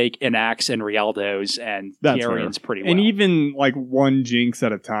still take an axe and Rialdo's and That's Tyrian's fair. pretty well. And even like one Jinx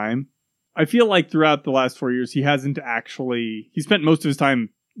at a time. I feel like throughout the last 4 years, he spent most of his time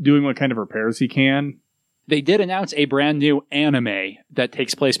doing what kind of repairs he can. They did announce a brand new anime that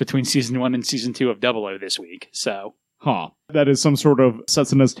takes place between Season 1 and Season 2 of Double O this week, so... Huh. That is some sort of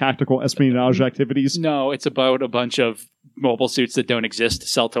Setsuna's tactical espionage activities? No, it's about a bunch of mobile suits that don't exist to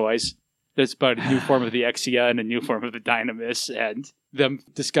sell toys. There's about a new form of the Exia and a new form of the Dynamis, and them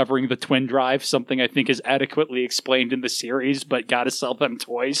discovering the twin drive, something I think is adequately explained in the series, but gotta sell them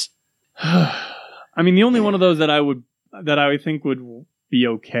toys. I mean, the only one of those that I think would be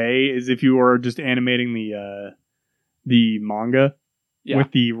okay is if you were just animating the manga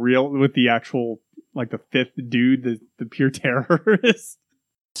with the actual, like, the fifth dude, the pure terrorist.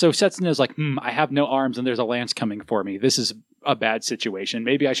 So Setsuna's like, I have no arms and there's a lance coming for me. This is a bad situation.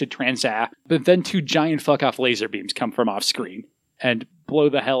 Maybe I should transa. But then two giant fuck-off laser beams come from off screen and blow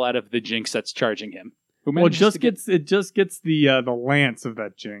the hell out of the Jinx that's charging him. Well, it just gets the lance of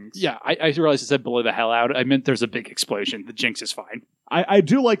that Jinx. Yeah, I realized it said blow the hell out. I meant there's a big explosion. The Jinx is fine. I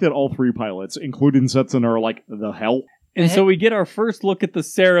do like that all three pilots, including Setsuna, are like, the hell? And so we get our first look at the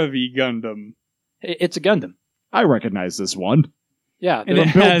Cerevi Gundam. It's a Gundam. I recognize this one. Yeah, And They're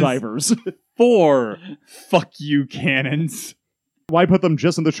it build has divers. 4 fuck you cannons. Why put them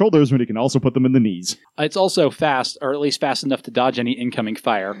just in the shoulders when you can also put them in the knees? it's also fast, or at least fast enough to dodge any incoming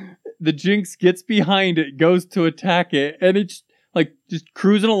fire. The Jinx gets behind it, goes to attack it, and it's like just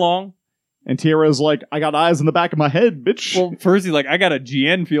cruising along. And Tierra's like, I got eyes in the back of my head, bitch. Well, first he's like, I got a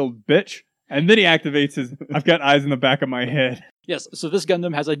GN field, bitch. And then he activates his, I've got eyes in the back of my head. Yes, so this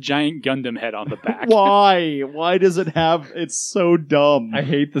Gundam has a giant Gundam head on the back. Why? Why does it have... It's so dumb. I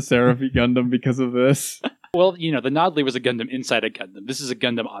hate the Cerevi Gundam because of this. Well, the Nodley was a Gundam inside a Gundam. This is a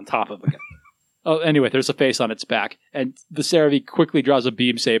Gundam on top of a Gundam. Oh, anyway, there's a face on its back, and the Cerevi quickly draws a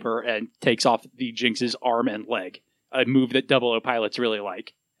beam saber and takes off the Jinx's arm and leg, a move that Double O pilots really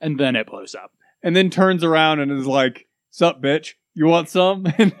like, and then it blows up. And then turns around and is like, sup, bitch? You want some?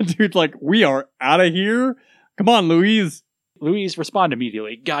 And the dude's like, we are out of here? Come on, Louise. Louise respond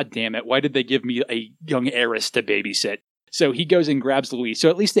immediately. God damn it, why did they give me a young heiress to babysit? So he goes and grabs Louise. So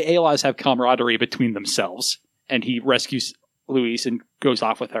at least the Alas have camaraderie between themselves. And he rescues Louise and goes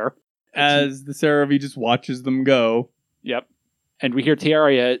off with her. As the Cerevi just watches them go. Yep. And we hear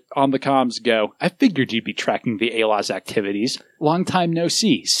Tiaria on the comms go, I figured you'd be tracking the Ayla's activities. Long time no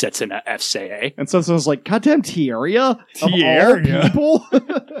see, Setsuna FCA. And Setsuna's like, goddamn Tiaria? Of all Tiaria? people?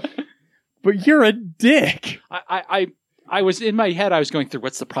 But you're a dick. I was in my head, I was going through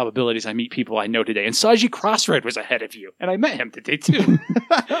what's the probabilities I meet people I know today. And Saji Crossroad was ahead of you. And I met him today too.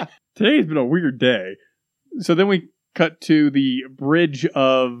 Today's been a weird day. So then we cut to the bridge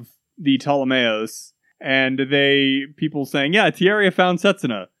of the Ptolemaeus, and people saying, yeah, Tiaria found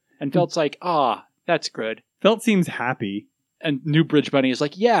Setsuna. And Felt's like, that's good. Felt seems happy. And New Bridge Bunny is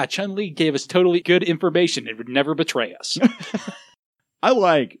like, yeah, Chun-Li gave us totally good information and would never betray us. I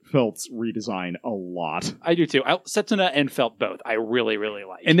like Felt's redesign a lot. I do too. Setsuna and Felt both. I really, really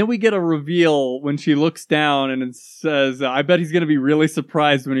like. And then we get a reveal when she looks down and it says, I bet he's going to be really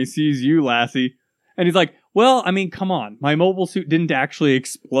surprised when he sees you, Lassie. And he's like, well, I mean, come on. My mobile suit didn't actually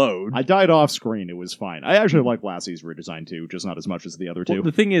explode. I died off screen. It was fine. I actually like Lassie's redesign too, just not as much as the other two. Well,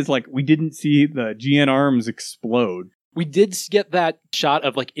 the thing is, like, we didn't see the GN arms explode. We did get that shot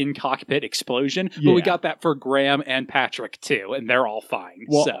of, like, in-cockpit explosion, but we Yeah. got that for Graham and Patrick, too, and they're all fine,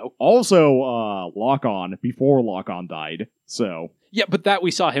 Well, so... also, Lock-On, before Lock-On died, so... Yeah, but that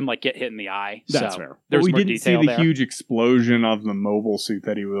we saw him, like, get hit in the eye, That's so fair. there's But we more didn't see detail the there. huge explosion of the mobile suit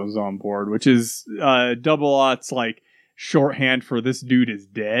that he was on board, which is Double Ott's, like, shorthand for this dude is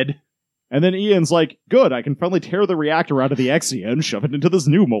dead. And then Ian's like, good, I can finally tear the reactor out of the Exia and shove it into this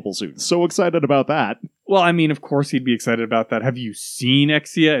new mobile suit. So excited about that. Well, I mean, of course he'd be excited about that. Have you seen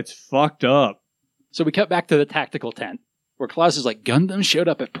Exia? It's fucked up. So we cut back to the tactical tent, where Klaus is like, Gundam showed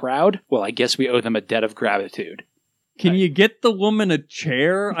up at Proud? Well, I guess we owe them a debt of gratitude. Can you get the woman a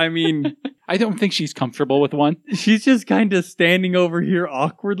chair? I mean, I don't think she's comfortable with one. she's just kind of standing over here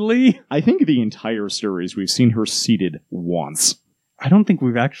awkwardly. I think the entire series we've seen her seated once. I don't think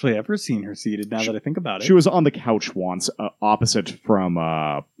we've actually ever seen her seated now that I think about it. She was on the couch once, opposite from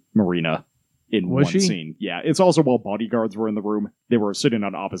Marina in Was one she? scene. Yeah, it's also while bodyguards were in the room. They were sitting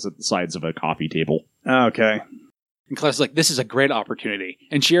on opposite sides of a coffee table. Okay. And Klaus is like, this is a great opportunity.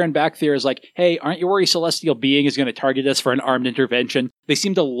 And Sharon Backtheer is like, hey, aren't you worried Celestial Being is going to target us for an armed intervention? They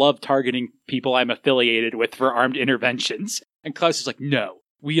seem to love targeting people I'm affiliated with for armed interventions. And Klaus is like, no,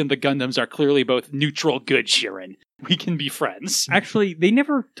 we and the Gundams are clearly both neutral good, Sharon. We can be friends. Actually, they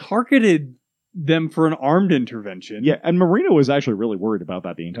never targeted them for an armed intervention. Yeah, and Marina was actually really worried about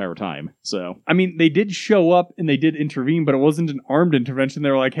that the entire time. So I mean, they did show up and they did intervene, but it wasn't an armed intervention.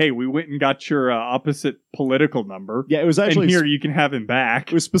 They were like, hey, we went and got your opposite political number. yeah, it was actually and here you can have him back.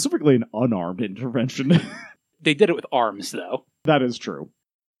 it was specifically an unarmed intervention. They did it with arms, though. That is true.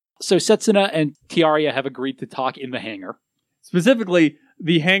 So Setsuna and Tiaria have agreed to talk in the hangar. Specifically,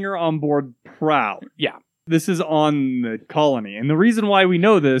 the hangar on board Proud. Yeah. This is on the colony. And the reason why we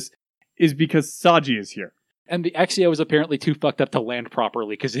know this is because Saji is here. And the Exio is apparently too fucked up to land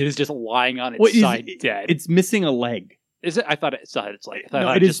properly because it is just lying on its What is side it? dead. It's missing a leg. Is it? I thought it had its leg. I thought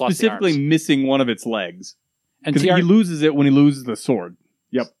No, it it is just lost the specifically arms. missing one of its legs. And Because he loses it when he loses the sword.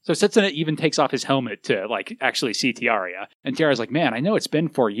 So Setsuna even takes off his helmet to, like, actually see Tiaria. And Tiaria's like, man, I know it's been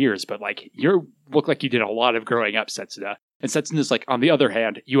 4 years, but, like, you look like you did a lot of growing up, Setsuna. And Setsuna's like, on the other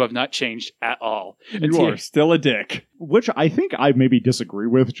hand, you have not changed at all. And You are still a dick. Which I think I maybe disagree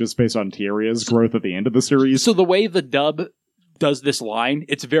with, just based on Tiaria's growth at the end of the series. So the way the dub does this line,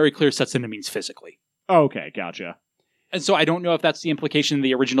 it's very clear Setsuna means physically. Okay, gotcha. And so I don't know if that's the implication in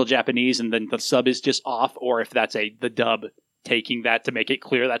the original Japanese and then the sub is just off, or if that's the dub taking that to make it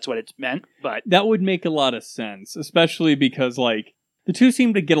clear that's what it's meant. But That would make a lot of sense, especially because, like, the two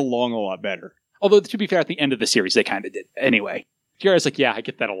seem to get along a lot better. although, to be fair, at the end of the series, they kind of did. Anyway, Tiara's like, yeah, I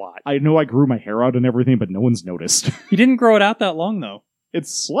get that a lot. I know I grew my hair out and everything, but no one's noticed. He didn't grow it out that long, though.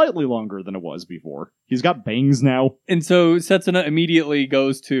 It's slightly longer than it was before. He's got bangs now. And so Setsuna immediately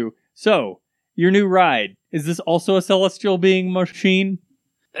goes to, so, your new ride, is this also a celestial being machine?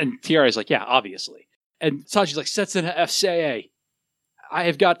 And Tiara's like, yeah, obviously. And Saji's like, Setsuna FCA, I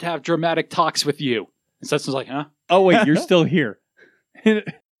have got to have dramatic talks with you. And Setsuna's like, huh? Oh, wait, you're still here.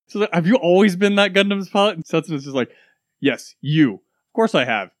 So like, have you always been that Gundam's pilot? And Setsuna's just like, yes, you. Of course I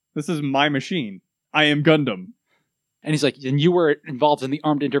have. This is my machine. I am Gundam. And he's like, and you were involved in the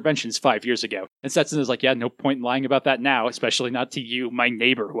armed interventions 5 years ago. And Setsuna's like, yeah, no point in lying about that now, especially not to you, my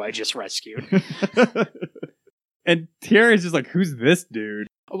neighbor who I just rescued. And Tiara's just like, who's this dude?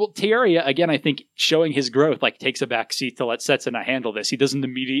 Well, Tiaria, again, I think showing his growth, like, takes a back seat to let Setsuna handle this. He doesn't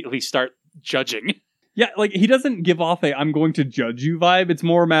immediately start judging. Yeah, like, he doesn't give off a I'm going to judge you vibe. It's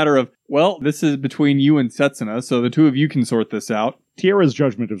more a matter of, well, this is between you and Setsuna, so the two of you can sort this out. Tiara's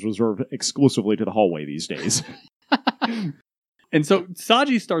judgment is reserved exclusively to the hallway these days. And so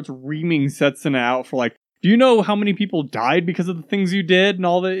Saji starts reaming Setsuna out for, like, Do you know how many people died because of the things you did and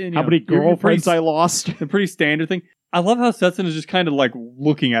all the? How many girlfriends I lost? The pretty standard thing. I love how Setsuna is just kind of like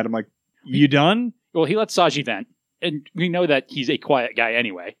looking at him like, you done? Well, he lets Saji vent, and we know that he's a quiet guy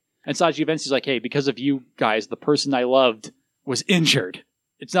anyway. And Saji vents, he's like, hey, because of you guys, the person I loved was injured.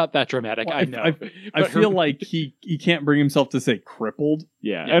 It's not that dramatic, Well, I know. I feel like he can't bring himself to say crippled.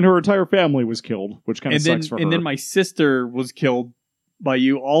 Yeah, and her entire family was killed, which kind of And then sucks for her. and then my sister was killed by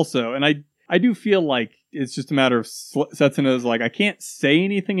you also. And I do feel like it's just a matter of Setsuna's like, I can't say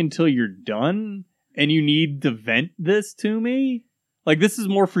anything until you're done, and you need to vent this to me. Like, this is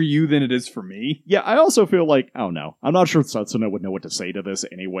more for you than it is for me. Yeah, I also feel like, oh no, I'm not sure Setsuna would know what to say to this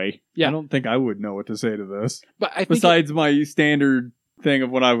anyway. Yeah. I don't think I would know what to say to this. But I think Besides my standard thing of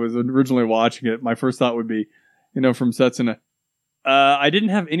when I was originally watching it, my first thought would be, from Setsuna, I didn't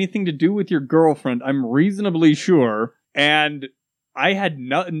have anything to do with your girlfriend, I'm reasonably sure, and I had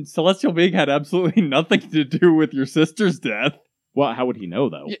nothing. Celestial Being had absolutely nothing to do with your sister's death. Well, how would he know,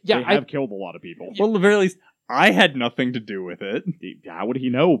 though? Yeah, they have killed a lot of people. Well, at the very least, I had nothing to do with it. How would he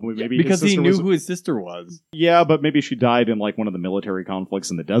know? Maybe Because his he sister knew was... who his sister was. Yeah, but maybe she died in like one of the military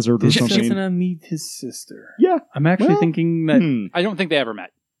conflicts in the desert or Did something. Setsuna meet his sister? Yeah. I'm actually Well, thinking that... I don't think they ever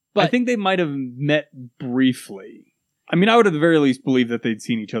met. I But think they might have met briefly. I mean, I would at the very least believe that they'd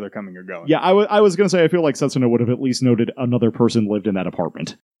seen each other coming or going. Yeah, I was going to say I feel like Setsuna would have at least noted another person lived in that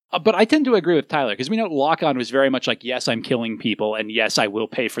apartment. But I tend to agree with Tyler, because we know Lock-On was very much like, yes, I'm killing people, and yes, I will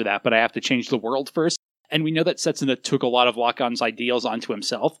pay for that, but I have to change the world first. And we know that Setsuna took a lot of Lock-On's ideals onto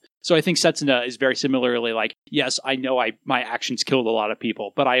himself. So I think Setsuna is very similarly like, yes, I know my actions killed a lot of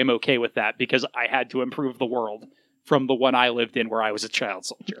people, but I am okay with that because I had to improve the world from the one I lived in where I was a child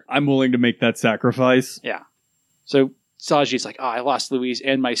soldier. I'm willing to make that sacrifice. Yeah. So Saji's like, I lost Louise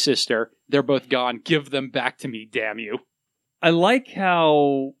and my sister. They're both gone. Give them back to me, damn you. I like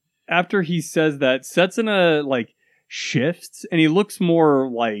how after he says that, Setsuna like shifts and he looks more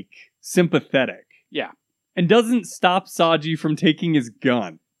like sympathetic. Yeah. And doesn't stop Saji from taking his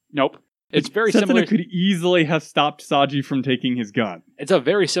gun. Nope. It's very Setsuna similar. could easily have stopped Saji from taking his gun. It's a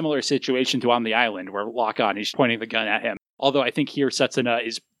very similar situation to On the Island, where Lock-On is pointing the gun at him. Although I think here Setsuna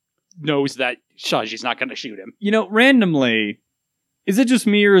knows that Saji's not going to shoot him. Randomly, is it just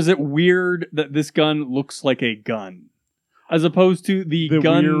me or is it weird that this gun looks like a gun? As opposed to the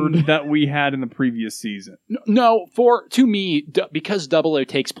gun weird- that we had in the previous season. No, to me, because 00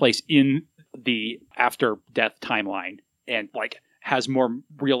 takes place in the after-death timeline and has more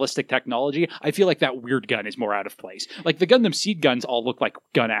realistic technology, I feel like that weird gun is more out of place. Like the Gundam Seed guns all look like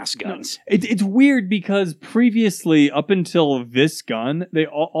gun-ass guns. It's weird because previously, up until this gun,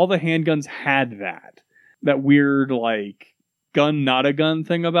 all the handguns had that weird gun not a gun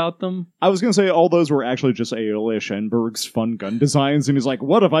thing about them. I was going to say all those were actually just Aeolia Shenberg's fun gun designs, and he's like,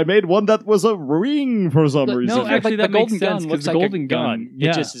 what if I made one that was a ring for some reason? no, actually, that the makes golden sense, gun 'cause looks the like golden a gun. gun,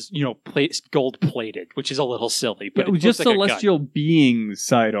 yeah. It just is, gold-plated, which is a little silly. But It was it looks just like a gun. celestial beings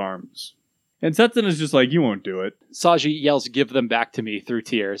sidearms. And Setsuna's just like, you won't do it. Saji yells, give them back to me through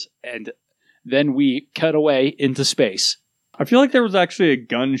tears. And then we cut away into space. I feel like there was actually a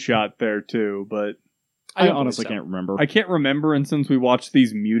gunshot there too, but I don't honestly believe so. can't remember. I can't remember, and since we watched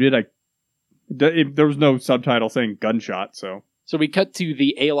these muted, there was no subtitle saying gunshot, so... So we cut to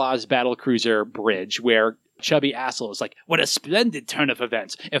the Alas battlecruiser bridge, where Chubby Assel is like, what a splendid turn of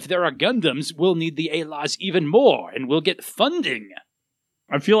events. If there are Gundams, we'll need the Alas even more, and we'll get funding.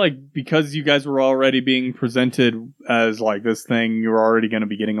 I feel like because you guys were already being presented as this thing, you were already going to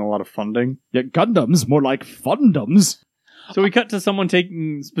be getting a lot of funding. Yeah, Gundams, more like Fundums. So we cut to someone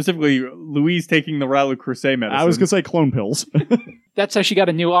specifically Louise taking the Ralu Crusade medicine. I was going to say clone pills. That's how she got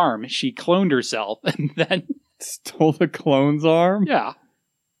a new arm. She cloned herself, and then, stole the clone's arm. yeah.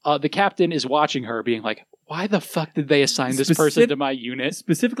 The captain is watching her, being like, why the fuck did they assign this person to my unit?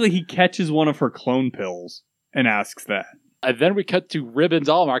 Specifically, he catches one of her clone pills and asks that. And then we cut to Ribbons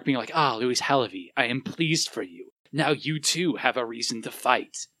Allmark being like, Louise Halavy, I am pleased for you. Now you too have a reason to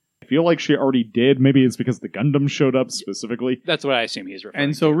fight. I feel like she already did. Maybe it's because the Gundam showed up specifically. That's what I assume he's referring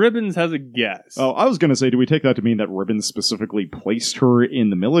And so Ribbons has a guess. Oh, I was going to say, do we take that to mean that Ribbon specifically placed her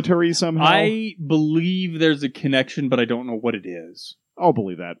in the military somehow? I believe there's a connection, but I don't know what it is. I'll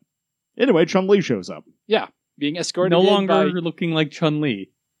believe that. Anyway, Chun-Li shows up. Yeah, being escorted No in longer by... looking like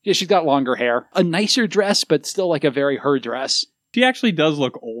Chun-Li. Yeah, she's got longer hair. A nicer dress, but still a very her dress. She actually does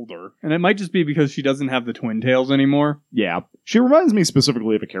look older, and it might just be because she doesn't have the twin tails anymore. Yeah. She reminds me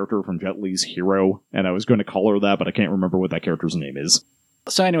specifically of a character from Jet Li's Hero, and I was going to call her that, but I can't remember what that character's name is.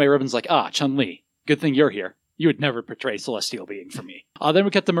 So anyway, Ribbon's like, Chun-Li, good thing you're here. You would never portray Celestial Being for me. Then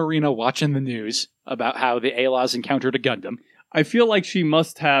we cut to Marina watching the news about how the Alas encountered a Gundam. I feel like she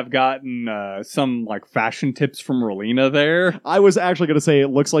must have gotten some like fashion tips from Relina there. I was actually going to say it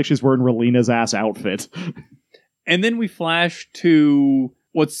looks like she's wearing Relina's ass outfit. And then we flash to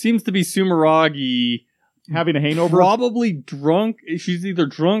what seems to be Sumeragi Having a hangover? probably drunk. She's either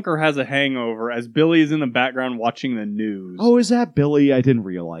drunk or has a hangover as Billy is in the background watching the news. Oh, is that Billy? I didn't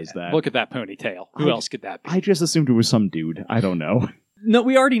realize that. Look at that ponytail. Who else could that be? I just assumed it was some dude. I don't know. No,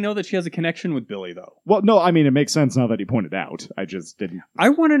 we already know that she has a connection with Billy, though. Well, no, I mean, it makes sense now that he pointed out. I just didn't. I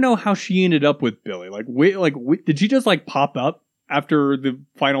want to know how she ended up with Billy. Did she just like pop up after the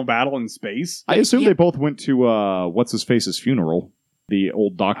final battle in space? I assume they both went to, what's-his-face's funeral. The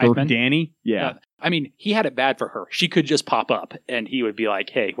old doctor. Ivan? Danny? Yeah. I mean, he had it bad for her. She could just pop up, and he would be like,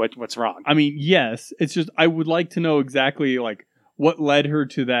 "Hey, what's wrong?" I mean, yes. It's just I would like to know exactly like what led her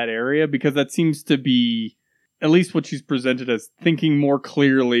to that area, because that seems to be at least what she's presented as, thinking more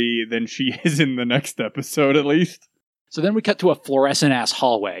clearly than she is in the next episode, at least. So then we cut to a fluorescent ass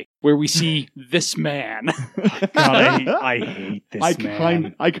hallway where we see this man. God, I hate this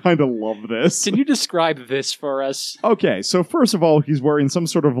man. I kind of love this. Can you describe this for us? Okay, so first of all, he's wearing some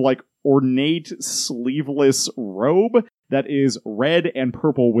sort of like ornate sleeveless robe that is red and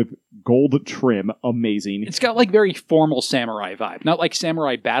purple with gold trim. Amazing. It's got like very formal samurai vibe. Not like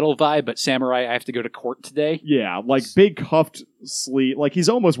samurai battle vibe, but samurai I have to go to court today. Yeah, like big cuffed sleeve. Like he's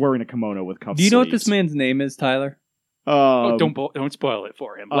almost wearing a kimono with cuffed Do you know what sleeves. this man's name is, Tyler? Don't spoil it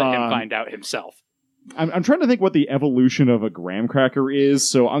for him. Let him find out himself. I'm trying to think what the evolution of a graham cracker is,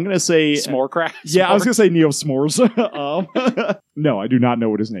 so I'm going to say... S'more crack? Yeah, I was going to say Neo S'mores. No, I do not know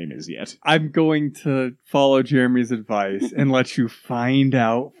what his name is yet. I'm going to follow Jeremy's advice and let you find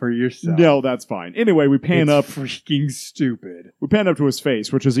out for yourself. No, that's fine. Anyway, we pan It's up... freaking stupid. We pan up to his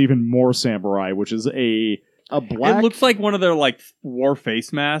face, which is even more samurai, which is a black... It looks like one of their like war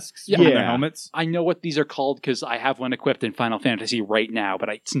face masks Yeah. from their Yeah. helmets. I know what these are called because I have one equipped in Final Fantasy right now, but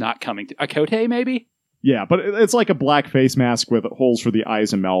it's not coming to... A Kote, maybe? Yeah, but it's like a black face mask with holes for the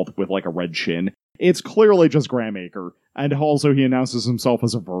eyes and mouth with like a red chin. It's clearly just Gramacre. And also he announces himself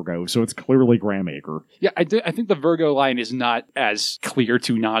as a Virgo, so it's clearly Gramacre. Yeah, I think the Virgo line is not as clear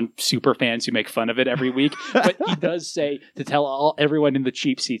to non-super fans who make fun of it every week, but he does say to tell everyone in the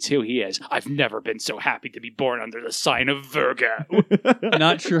cheap seats who he is, "I've never been so happy to be born under the sign of Virgo."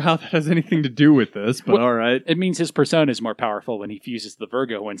 Not sure how that has anything to do with this, but Well, all right. It means his persona is more powerful when he fuses the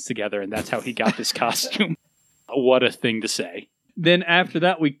Virgo ones together, and that's how he got this costume. What a thing to say. Then after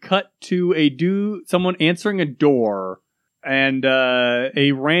that, we cut to someone answering a door, and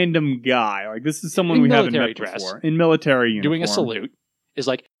a random guy. Like, this is someone In we haven't military met dress. before. In military uniform. Doing a salute is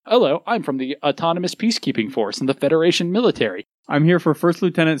like, "Hello, I'm from the Autonomous Peacekeeping Force in the Federation military." I'm here for First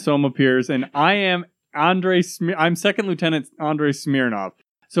Lieutenant Soma Pierce, and I am I'm Second Lieutenant Andrei Smirnov.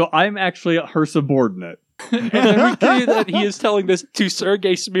 So I'm actually her subordinate. And then we see that he is telling this to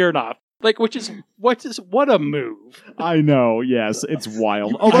Sergei Smirnov. Like, what a move. I know, yes, it's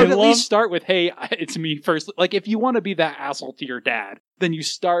wild. You Although could at least start with, "Hey, it's me first." Like, if you want to be that asshole to your dad, then you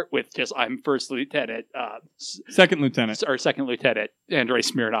start with just, "I'm First Lieutenant, Second Lieutenant. or Second Lieutenant Andrei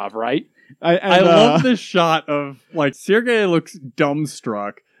Smirnov," right? I love this shot of, like, Sergei looks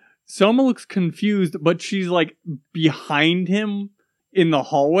dumbstruck. Soma looks confused, but she's, like, behind him in the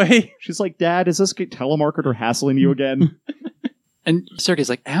hallway. She's like, "Dad, is this telemarketer hassling you again?" And Sergei's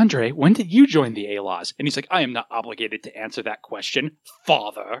like, "Andrei, when did you join the A-Laws?" And he's like, "I am not obligated to answer that question,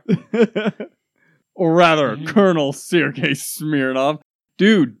 father." Or rather, Colonel Sergei Smirnov.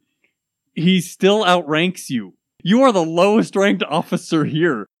 Dude, he still outranks you. You are the lowest ranked officer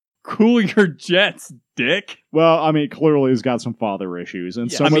here. Cool your jets, dick. Well, I mean, clearly he's got some father issues.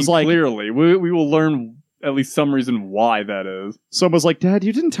 And Soma's like, clearly. We will learn at least some reason why that is. Soma's like, "Dad,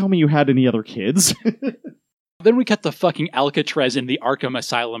 you didn't tell me you had any other kids." Then we cut to fucking Alcatraz in the Arkham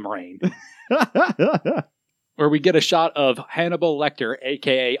Asylum rain, where we get a shot of Hannibal Lecter,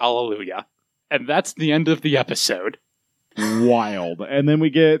 aka Alleluia. And that's the end of the episode. Wild. And then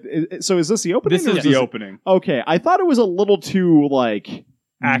we get... So is this the opening? This or is the opening. Okay, I thought it was a little too, like,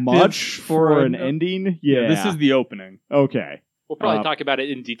 Active much for an an- ending. Yeah. This is the opening. Okay. We'll probably talk about it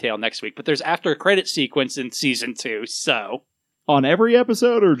in detail next week, but there's after credit sequence in season 2, so... On every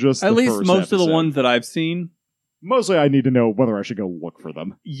episode or just At the least first most of the episode? ones that I've seen. Mostly I need to know whether I should go look for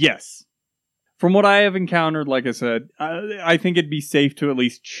them. Yes. From what I have encountered, like I said, I think it'd be safe to at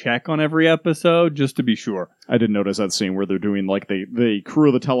least check on every episode just to be sure. I did notice that scene where they're doing, like, the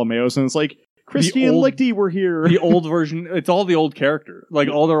crew of the Telemaos, and it's like, Christy and old- Lichty were here. The old version, it's all the old character, like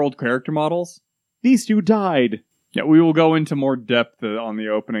all their old character models. These two died. Yeah, we will go into more depth on the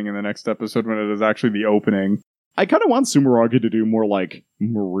opening in the next episode when it is actually the opening. I kind of want Sumeragi to do more like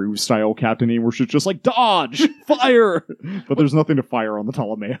Maru-style captaining, where she's just like, dodge! Fire! But there's nothing to fire on the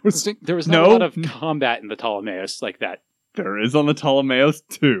Ptolemaeus. There was not a lot of combat in the Ptolemaeus like that. There is on the Ptolemaeus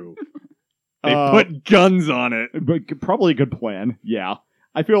too. They Uh, put guns on it. But probably a good plan, yeah.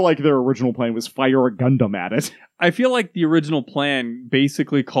 I feel like their original plan was fire a Gundam at it. I feel like the original plan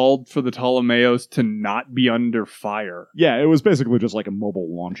basically called for the Ptolemaeus to not be under fire. Yeah, it was basically just like a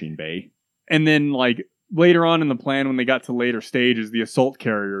mobile launching bay. And then, like, later on in the plan, when they got to later stages, the assault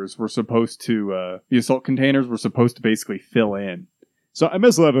carriers were supposed to, the assault containers were supposed to basically fill in. So I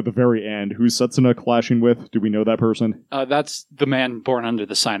missed that at the very end. Who's Setsuna clashing with? Do we know that person? That's the man born under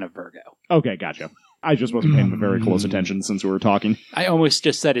the sign of Virgo. Okay, gotcha. I just wasn't paying very close attention since we were talking. I almost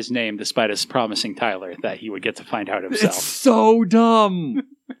just said his name despite us promising Tyler that he would get to find out himself. It's so dumb.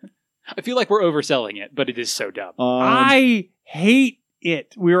 I feel like we're overselling it, but it is so dumb. I hate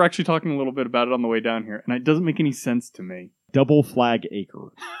it. We were actually talking a little bit about it on the way down here, and it doesn't make any sense to me. Double Flag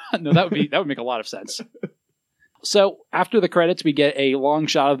Acre. No, that would make a lot of sense. So after the credits, we get a long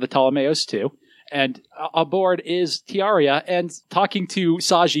shot of the Ptolemaeus too. And aboard is Tiaria and talking to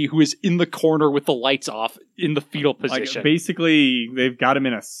Saji, who is in the corner with the lights off in the fetal position. Like, basically, they've got him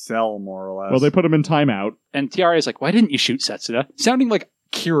in a cell, more or less. Well, they put him in timeout. And Tiaria's like, why didn't you shoot Setsuna? Sounding like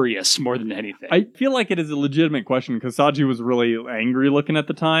curious more than anything. I feel like it is a legitimate question, because Saji was really angry looking at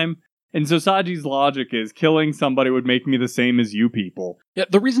the time. And so Saji's logic is, killing somebody would make me the same as you people. Yeah,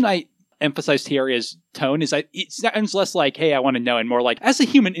 the reason I emphasize Tiaria's tone is it sounds less like, hey, I want to know, and more like, as a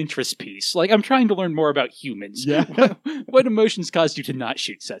human interest piece. Like, I'm trying to learn more about humans. Yeah. What emotions caused you to not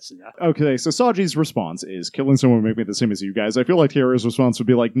shoot Setsuna? Okay, so Saji's response is, killing someone would make me the same as you guys. I feel like Tiara's response would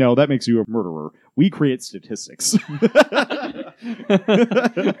be like, no, that makes you a murderer. We create statistics.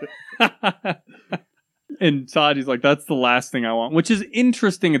 And Saji's like, that's the last thing I want. Which is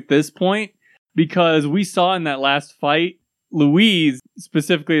interesting at this point, because we saw in that last fight, Louise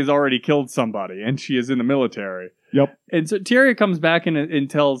specifically has already killed somebody, and she is in the military. Yep. And so Tiaria comes back and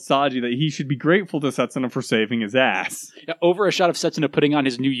tells Saji that he should be grateful to Setsuna for saving his ass. Yeah, over a shot of Setsuna putting on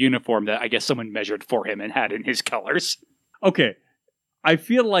his new uniform that I guess someone measured for him and had in his colors. Okay, I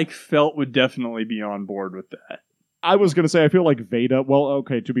feel like Felt would definitely be on board with that. I was going to say, I feel like Veda, well,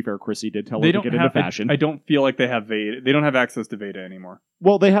 okay, to be fair, Chrissy did tell her to get into fashion. I don't feel like they have Veda. They don't have access to Veda anymore.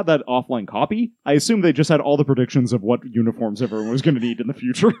 Well, they had that offline copy. I assume they just had all the predictions of what uniforms everyone was going to need in the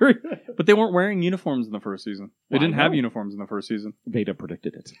future. But they weren't wearing uniforms in the first season. They didn't have uniforms in the first season. Veda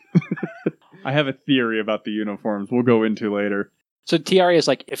predicted it. I have a theory about the uniforms we'll go into later. So Tiaria is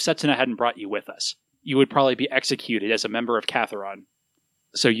like, if Setsuna hadn't brought you with us, you would probably be executed as a member of Catharon.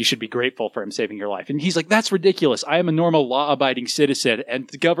 So you should be grateful for him saving your life. And he's like, that's ridiculous. I am a normal law-abiding citizen, and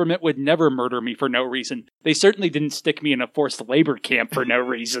the government would never murder me for no reason. They certainly didn't stick me in a forced labor camp for no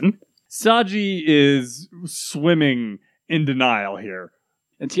reason. Saji is swimming in denial here.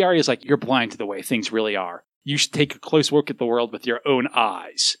 And Tiaria is like, you're blind to the way things really are. You should take a close look at the world with your own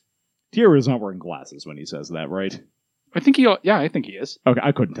eyes. Tiara's not wearing glasses when he says that, right? I think he is. Okay,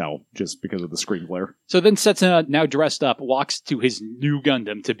 I couldn't tell, just because of the screen glare. So then Setsuna, now dressed up, walks to his new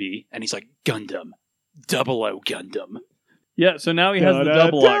Gundam to be, and he's like, Gundam. 00 Gundam. Yeah, so now he has the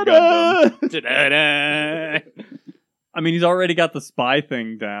double O Gundam. Da-da-da. I mean, he's already got the spy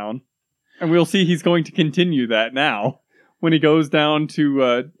thing down. And we'll see he's going to continue that now, when he goes down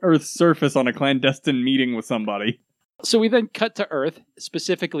to Earth's surface on a clandestine meeting with somebody. So we then cut to Earth,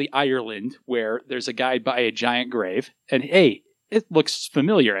 specifically Ireland, where there's a guy by a giant grave. And hey, it looks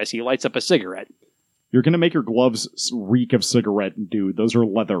familiar as he lights up a cigarette. You're going to make your gloves reek of cigarette, dude. Those are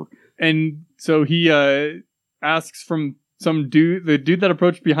leather. And so he asks from some dude, the dude that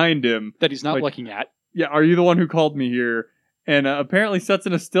approached behind him. That he's not looking at. Yeah, are you the one who called me here? And apparently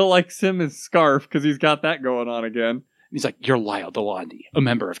Setsuna still likes him as Scarf, because he's got that going on again. And he's like, you're Lyle Delandi, a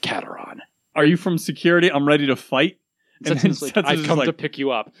member of Catharon. Are you from security? I'm ready to fight. And Setsuna's like, I've come to pick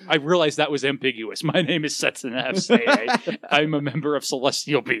you up. I realized that was ambiguous. My name is Setsuna FCA. I'm a member of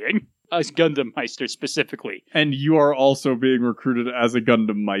Celestial Being. As Gundam Meister specifically. And you are also being recruited as a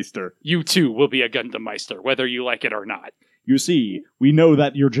Gundam Meister. You too will be a Gundam Meister, whether you like it or not. You see, we know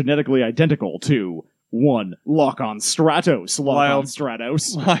that you're genetically identical to one Lock-on Stratos. Lock-on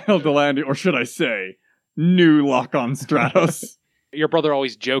Stratos. Lyle Delandi, or should I say, new Lock-on Stratos. Your brother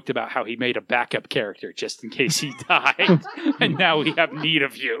always joked about how he made a backup character just in case he died. And now we have need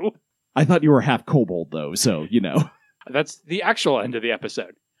of you. I thought you were half kobold, though, so, you know. That's the actual end of the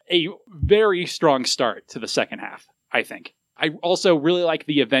episode. A very strong start to the second half, I think. I also really like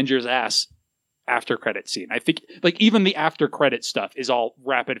the Avengers ass after credit scene. I think, like, even the after credit stuff is all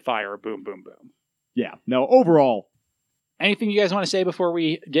rapid fire, boom, boom, boom. Yeah. No, overall. Anything you guys want to say before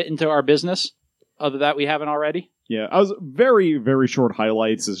we get into our business? other that we haven't already? Yeah, I was very, very short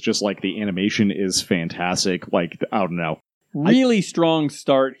highlights is just like the animation is fantastic. Like, I don't know. Really strong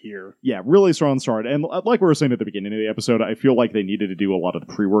start here. Yeah, really strong start. And like we were saying at the beginning of the episode, I feel like they needed to do a lot of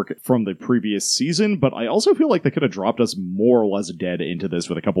the pre-work from the previous season, but I also feel like they could have dropped us more or less dead into this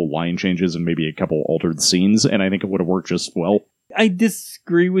with a couple line changes and maybe a couple altered scenes, and I think it would have worked just well. I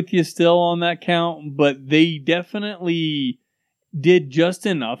disagree with you still on that count, but they definitely did just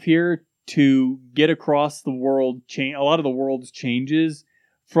enough here to get across the world, a lot of the world's changes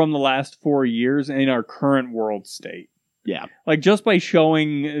from the last 4 years in our current world state. Yeah. Like, just by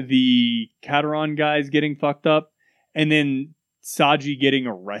showing the Cateron guys getting fucked up, and then Saji getting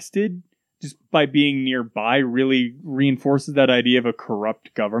arrested, just by being nearby, really reinforces that idea of a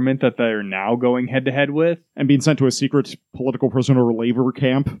corrupt government that they're now going head-to-head with. And being sent to a secret political prisoner labor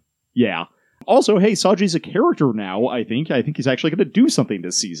camp. Yeah. Also, hey, Saji's a character now, I think. I think he's actually going to do something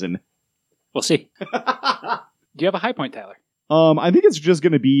this season. We'll see. Do you have a high point, Tyler? I think it's just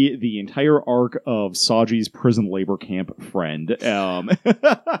going to be the entire arc of Saji's prison labor camp friend.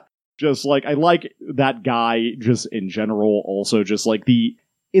 Just like, I like that guy just in general. Also, just like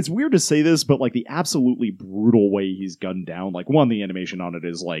it's weird to say this, but like the absolutely brutal way he's gunned down. Like, one, the animation on it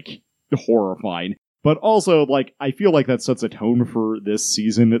is like horrifying. But also, like, I feel like that sets a tone for this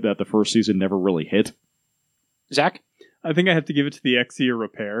season that the first season never really hit. Zach? I think I have to give it to the Exia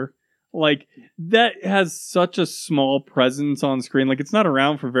repair. Like, that has such a small presence on screen. Like, it's not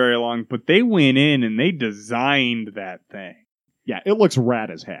around for very long, but they went in and they designed that thing. Yeah, it looks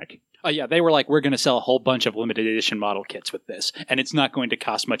rad as heck. Oh, yeah, they were like, we're going to sell a whole bunch of limited edition model kits with this, and it's not going to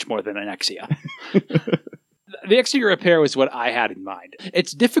cost much more than an Exia. The Exia repair was what I had in mind.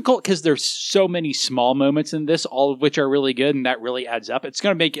 It's difficult because there's so many small moments in this, all of which are really good, and that really adds up. It's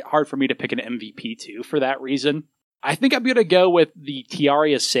going to make it hard for me to pick an MVP, too, for that reason. I think I'm going to go with the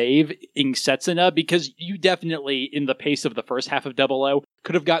Tiaria save in Setsuna, because you definitely, in the pace of the first half of 00,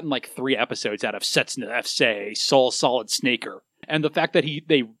 could have gotten like 3 episodes out of Setsuna FC, Soul Solid Snaker. And the fact that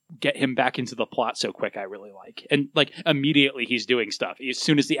they get him back into the plot so quick, I really like. And like immediately he's doing stuff. As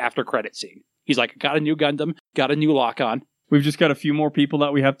soon as the after credit scene, he's like, got a new Gundam, got a new lock on. We've just got a few more people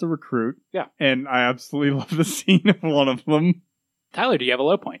that we have to recruit. Yeah. And I absolutely love the scene of one of them. Tyler, do you have a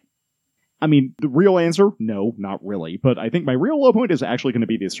low point? I mean, the real answer, no, not really. But I think my real low point is actually going to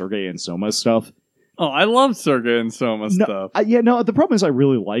be the Sergei and Soma stuff. Oh, I love Sergei and Soma stuff. The problem is I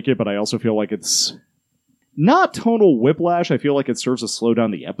really like it, but I also feel like it's not tonal whiplash. I feel like it serves to slow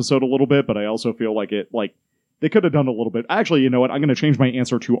down the episode a little bit, but I also feel like they could have done a little bit. Actually, you know what? I'm going to change my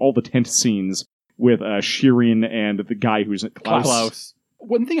answer to all the tent scenes with Shirin and the guy who's Klaus.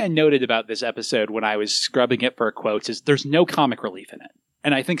 One thing I noted about this episode when I was scrubbing it for quotes is there's no comic relief in it.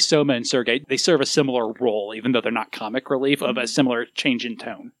 And I think Soma and Sergei, they serve a similar role, even though they're not comic relief, of a similar change in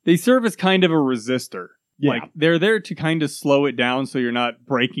tone. They serve as kind of a resistor. Yeah. Like, they're there to kind of slow it down so you're not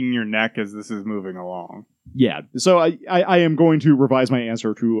breaking your neck as this is moving along. Yeah, so I am going to revise my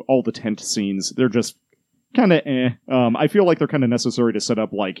answer to all the tent scenes. They're just kind of I feel like they're kind of necessary to set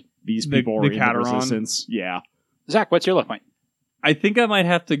up, like, these people are in the resistance. Yeah. Zach, what's your low point? I think I might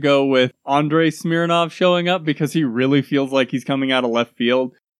have to go with Andrei Smirnov showing up because he really feels like he's coming out of left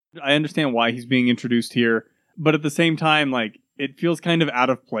field. I understand why he's being introduced here, but at the same time, like, it feels kind of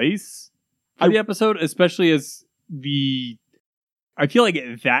out of place for the episode, especially as I feel like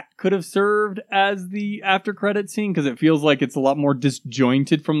that could have served as the after credit scene because it feels like it's a lot more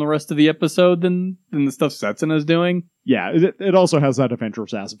disjointed from the rest of the episode than the stuff Setsuna's doing. Yeah, it also has that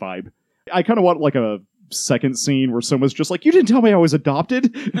Adventurous ass vibe. I kind of want like a second scene where someone's just like, you didn't tell me I was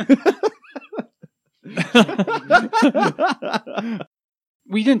adopted.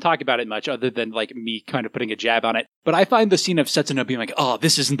 We didn't talk about it much other than like me kind of putting a jab on it. But I find the scene of Setsuna being like, oh,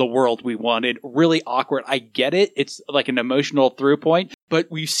 this isn't the world we wanted, really awkward. I get it. It's like an emotional through point, but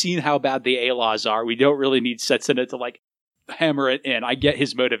we've seen how bad the A-Laws are. We don't really need Setsuna to like hammer it in. I get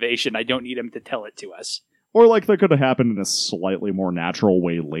his motivation. I don't need him to tell it to us. Or like that could have happened in a slightly more natural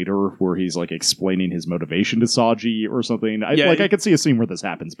way later where he's like explaining his motivation to Saji or something. I could see a scene where this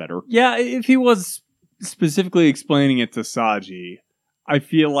happens better. Yeah, if he was specifically explaining it to Saji, I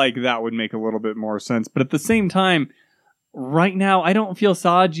feel like that would make a little bit more sense. But at the same time, right now, I don't feel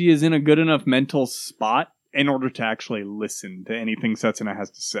Saji is in a good enough mental spot in order to actually listen to anything Setsuna has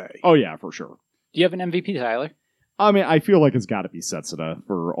to say. Oh, yeah, for sure. Do you have an MVP, Tyler? I mean, I feel like it's got to be Setsuna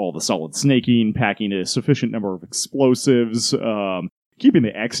for all the solid snaking, packing a sufficient number of explosives, keeping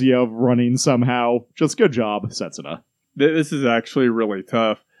the Exia running somehow. Just good job, Setsuna. This is actually really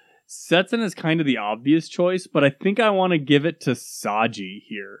tough. Setsuna is kind of the obvious choice, but I think I want to give it to Saji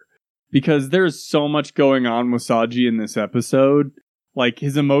here. Because there's so much going on with Saji in this episode. Like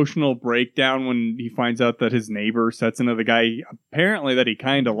his emotional breakdown when he finds out that his neighbor Setsuna, the guy apparently that he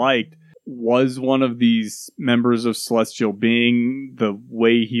kind of liked, was one of these members of Celestial Being, the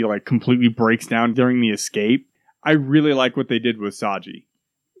way he like completely breaks down during the escape. I really like what they did with Saji.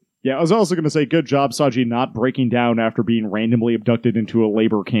 Yeah, I was also going to say, good job, Saji, not breaking down after being randomly abducted into a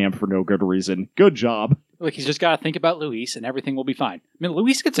labor camp for no good reason. Good job. Look, he's just got to think about Luis, and everything will be fine. I mean,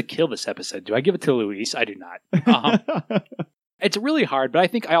 Luis gets a kill this episode. Do I give it to Luis? I do not. It's really hard, but I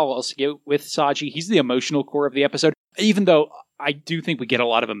think I'll also go with Saji. He's the emotional core of the episode, even though I do think we get a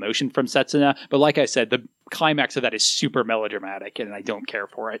lot of emotion from Setsuna. But like I said, the climax of that is super melodramatic, and I don't care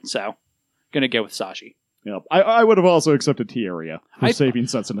for it. So, going to go with Saji. Yep. I would have also accepted Tieria for saving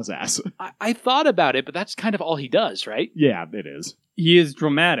Setsuna's ass. I thought about it, but that's kind of all he does, right? Yeah, it is. He is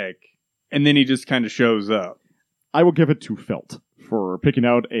dramatic, and then he just kind of shows up. I will give it to Felt for picking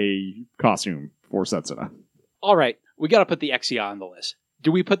out a costume for Setsuna. All right, we got to put the Exia on the list.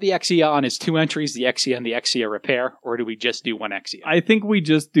 Do we put the Exia on as 2 entries, the Exia and the Exia Repair, or do we just do one Exia? I think we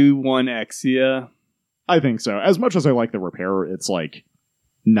just do one Exia. I think so. As much as I like the Repair, it's like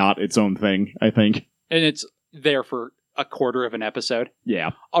not its own thing, I think. And it's there for a quarter of an episode.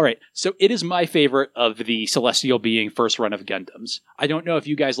 Yeah. All right, so it is my favorite of the Celestial Being first run of Gundams. I don't know if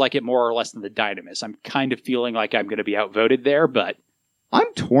you guys like it more or less than the Dynamis. I'm kind of feeling like I'm going to be outvoted there, but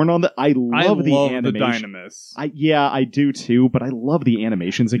I'm torn on that. I love the animation. Dynamis. I do too, but I love the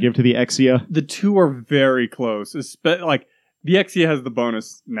animations they give to the Exia. The two are very close. Like, the Exia has the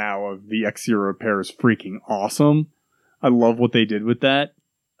bonus now of the Exia Repair is freaking awesome. I love what they did with that.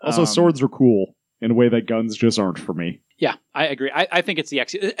 Also, swords are cool in a way that guns just aren't for me. Yeah, I agree. I think it's the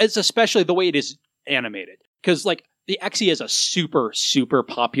Exia. It's especially the way it is animated. Because, like, the Exia is a super, super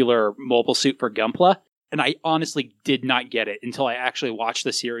popular mobile suit for Gunpla. And I honestly did not get it until I actually watched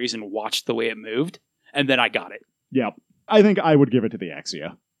the series and watched the way it moved. And then I got it. Yep. I think I would give it to the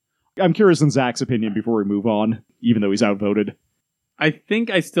Exia. I'm curious in Zach's opinion before we move on, even though he's outvoted. I think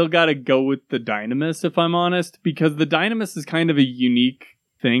I still gotta go with the Dynamis, if I'm honest, because the Dynamis is kind of a unique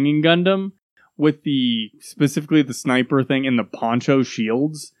thing in Gundam, with specifically the sniper thing and the poncho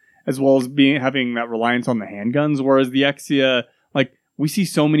shields, as well as having that reliance on the handguns, whereas the Exia, like, we see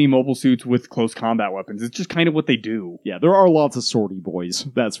so many mobile suits with close combat weapons. It's just kind of what they do. Yeah, there are lots of swordy boys.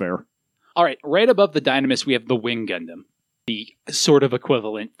 That's fair. All right, right above the Dynamis, we have the Wing Gundam, the sort of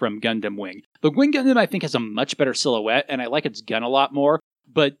equivalent from Gundam Wing. The Wing Gundam, I think, has a much better silhouette, and I like its gun a lot more.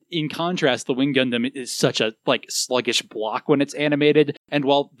 But in contrast, the Wing Gundam is such a sluggish block when it's animated. And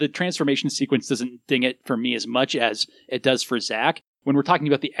while the transformation sequence doesn't ding it for me as much as it does for Zach, when we're talking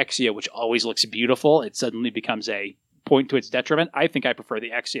about the Exia, which always looks beautiful, it suddenly becomes a point to its detriment. I think I prefer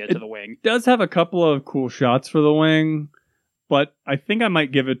the Exia to the Wing. It does have a couple of cool shots for the Wing, but I think I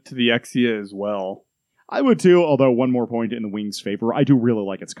might give it to the Exia as well. I would too, although one more point in the Wing's favor. I do really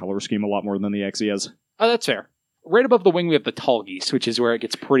like its color scheme a lot more than the Exia's. Oh, that's fair. Right above the Wing, we have the Tallgeese, which is where it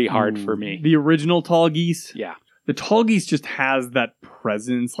gets pretty hard for me. The original Tallgeese? Yeah. The Tallgeese just has that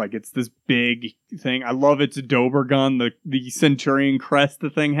presence, like it's this big thing. I love its Dober gun, the Centurion crest the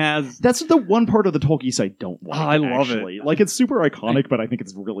thing has. That's the one part of the Tallgeese I don't like. I love actually. it. Like, it's super iconic, but I think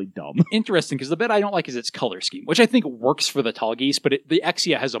it's really dumb. Interesting, because the bit I don't like is its color scheme, which I think works for the Tallgeese, but the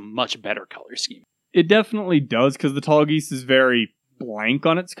Exia has a much better color scheme. It definitely does, because the Tallgeese is very blank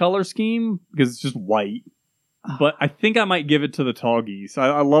on its color scheme, because it's just white. But I think I might give it to the Tallgeese.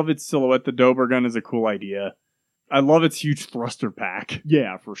 I love its silhouette. The Dober gun is a cool idea. I love its huge thruster pack.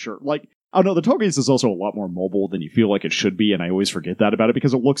 Yeah, for sure. Like, I don't know, the Tallgeese is also a lot more mobile than you feel like it should be, and I always forget that about it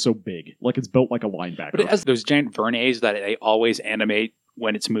because it looks so big. Like, it's built like a linebacker. But it has those giant vernays that they always animate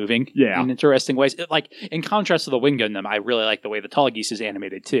when it's moving Yeah. in interesting ways. Like, in contrast to the Wing Gundam, I really like the way the Tallgeese is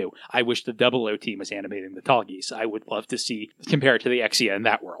animated, too. I wish the 00 team was animating the Tallgeese. I would love to compare it to the Exia in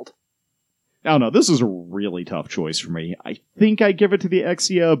that world. I don't know, this is a really tough choice for me. I think I give it to the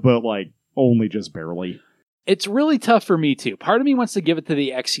Exia, but, like, only just barely. It's really tough for me, too. Part of me wants to give it to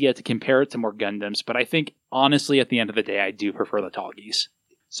the Exia to compare it to more Gundams, but I think, honestly, at the end of the day, I do prefer the Tallgeese.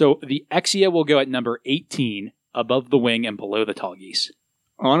 So the Exia will go at number 18, above the Wing and below the Tallgeese.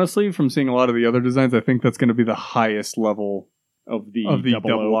 Honestly, from seeing a lot of the other designs, I think that's going to be the highest level Of the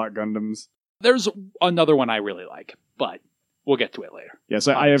double lot Gundams. There's another one I really like, but we'll get to it later. Yes,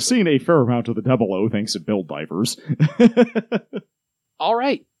 I have seen a fair amount of the 00 thanks to Build Divers. All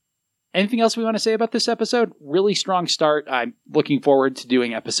right. Anything else we want to say about this episode? Really strong start. I'm looking forward to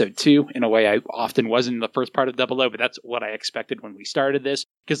doing episode 2 in a way I often wasn't in the first part of 00, but that's what I expected when we started this.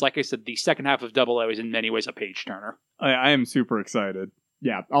 Because like I said, the second half of 00 is in many ways a page turner. I am super excited.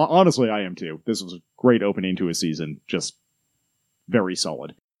 Yeah, honestly, I am too. This was a great opening to a season. Just very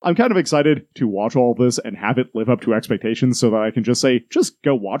solid. I'm kind of excited to watch all this and have it live up to expectations so that I can just say, just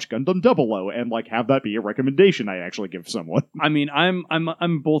go watch Gundam 00 and like have that be a recommendation I actually give someone. I mean,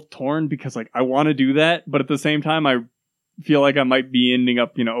 I'm both torn because like I want to do that, but at the same time I feel like I might be ending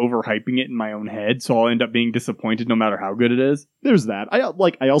up, overhyping it in my own head, so I'll end up being disappointed no matter how good it is. There's that.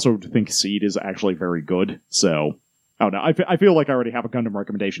 I also think Seed is actually very good, so I don't know. I feel like I already have a Gundam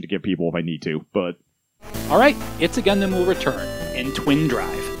recommendation to give people if I need to, but... Alright, It's a Gundam will return in Twin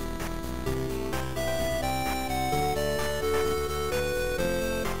Drive.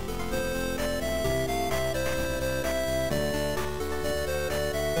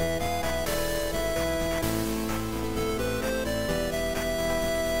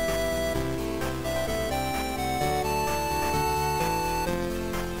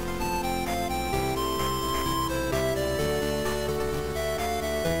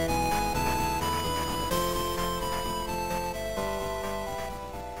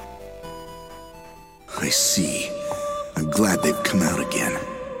 I see. I'm glad they've come out again.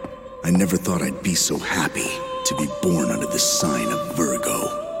 I never thought I'd be so happy to be born under the sign of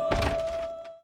Virgo.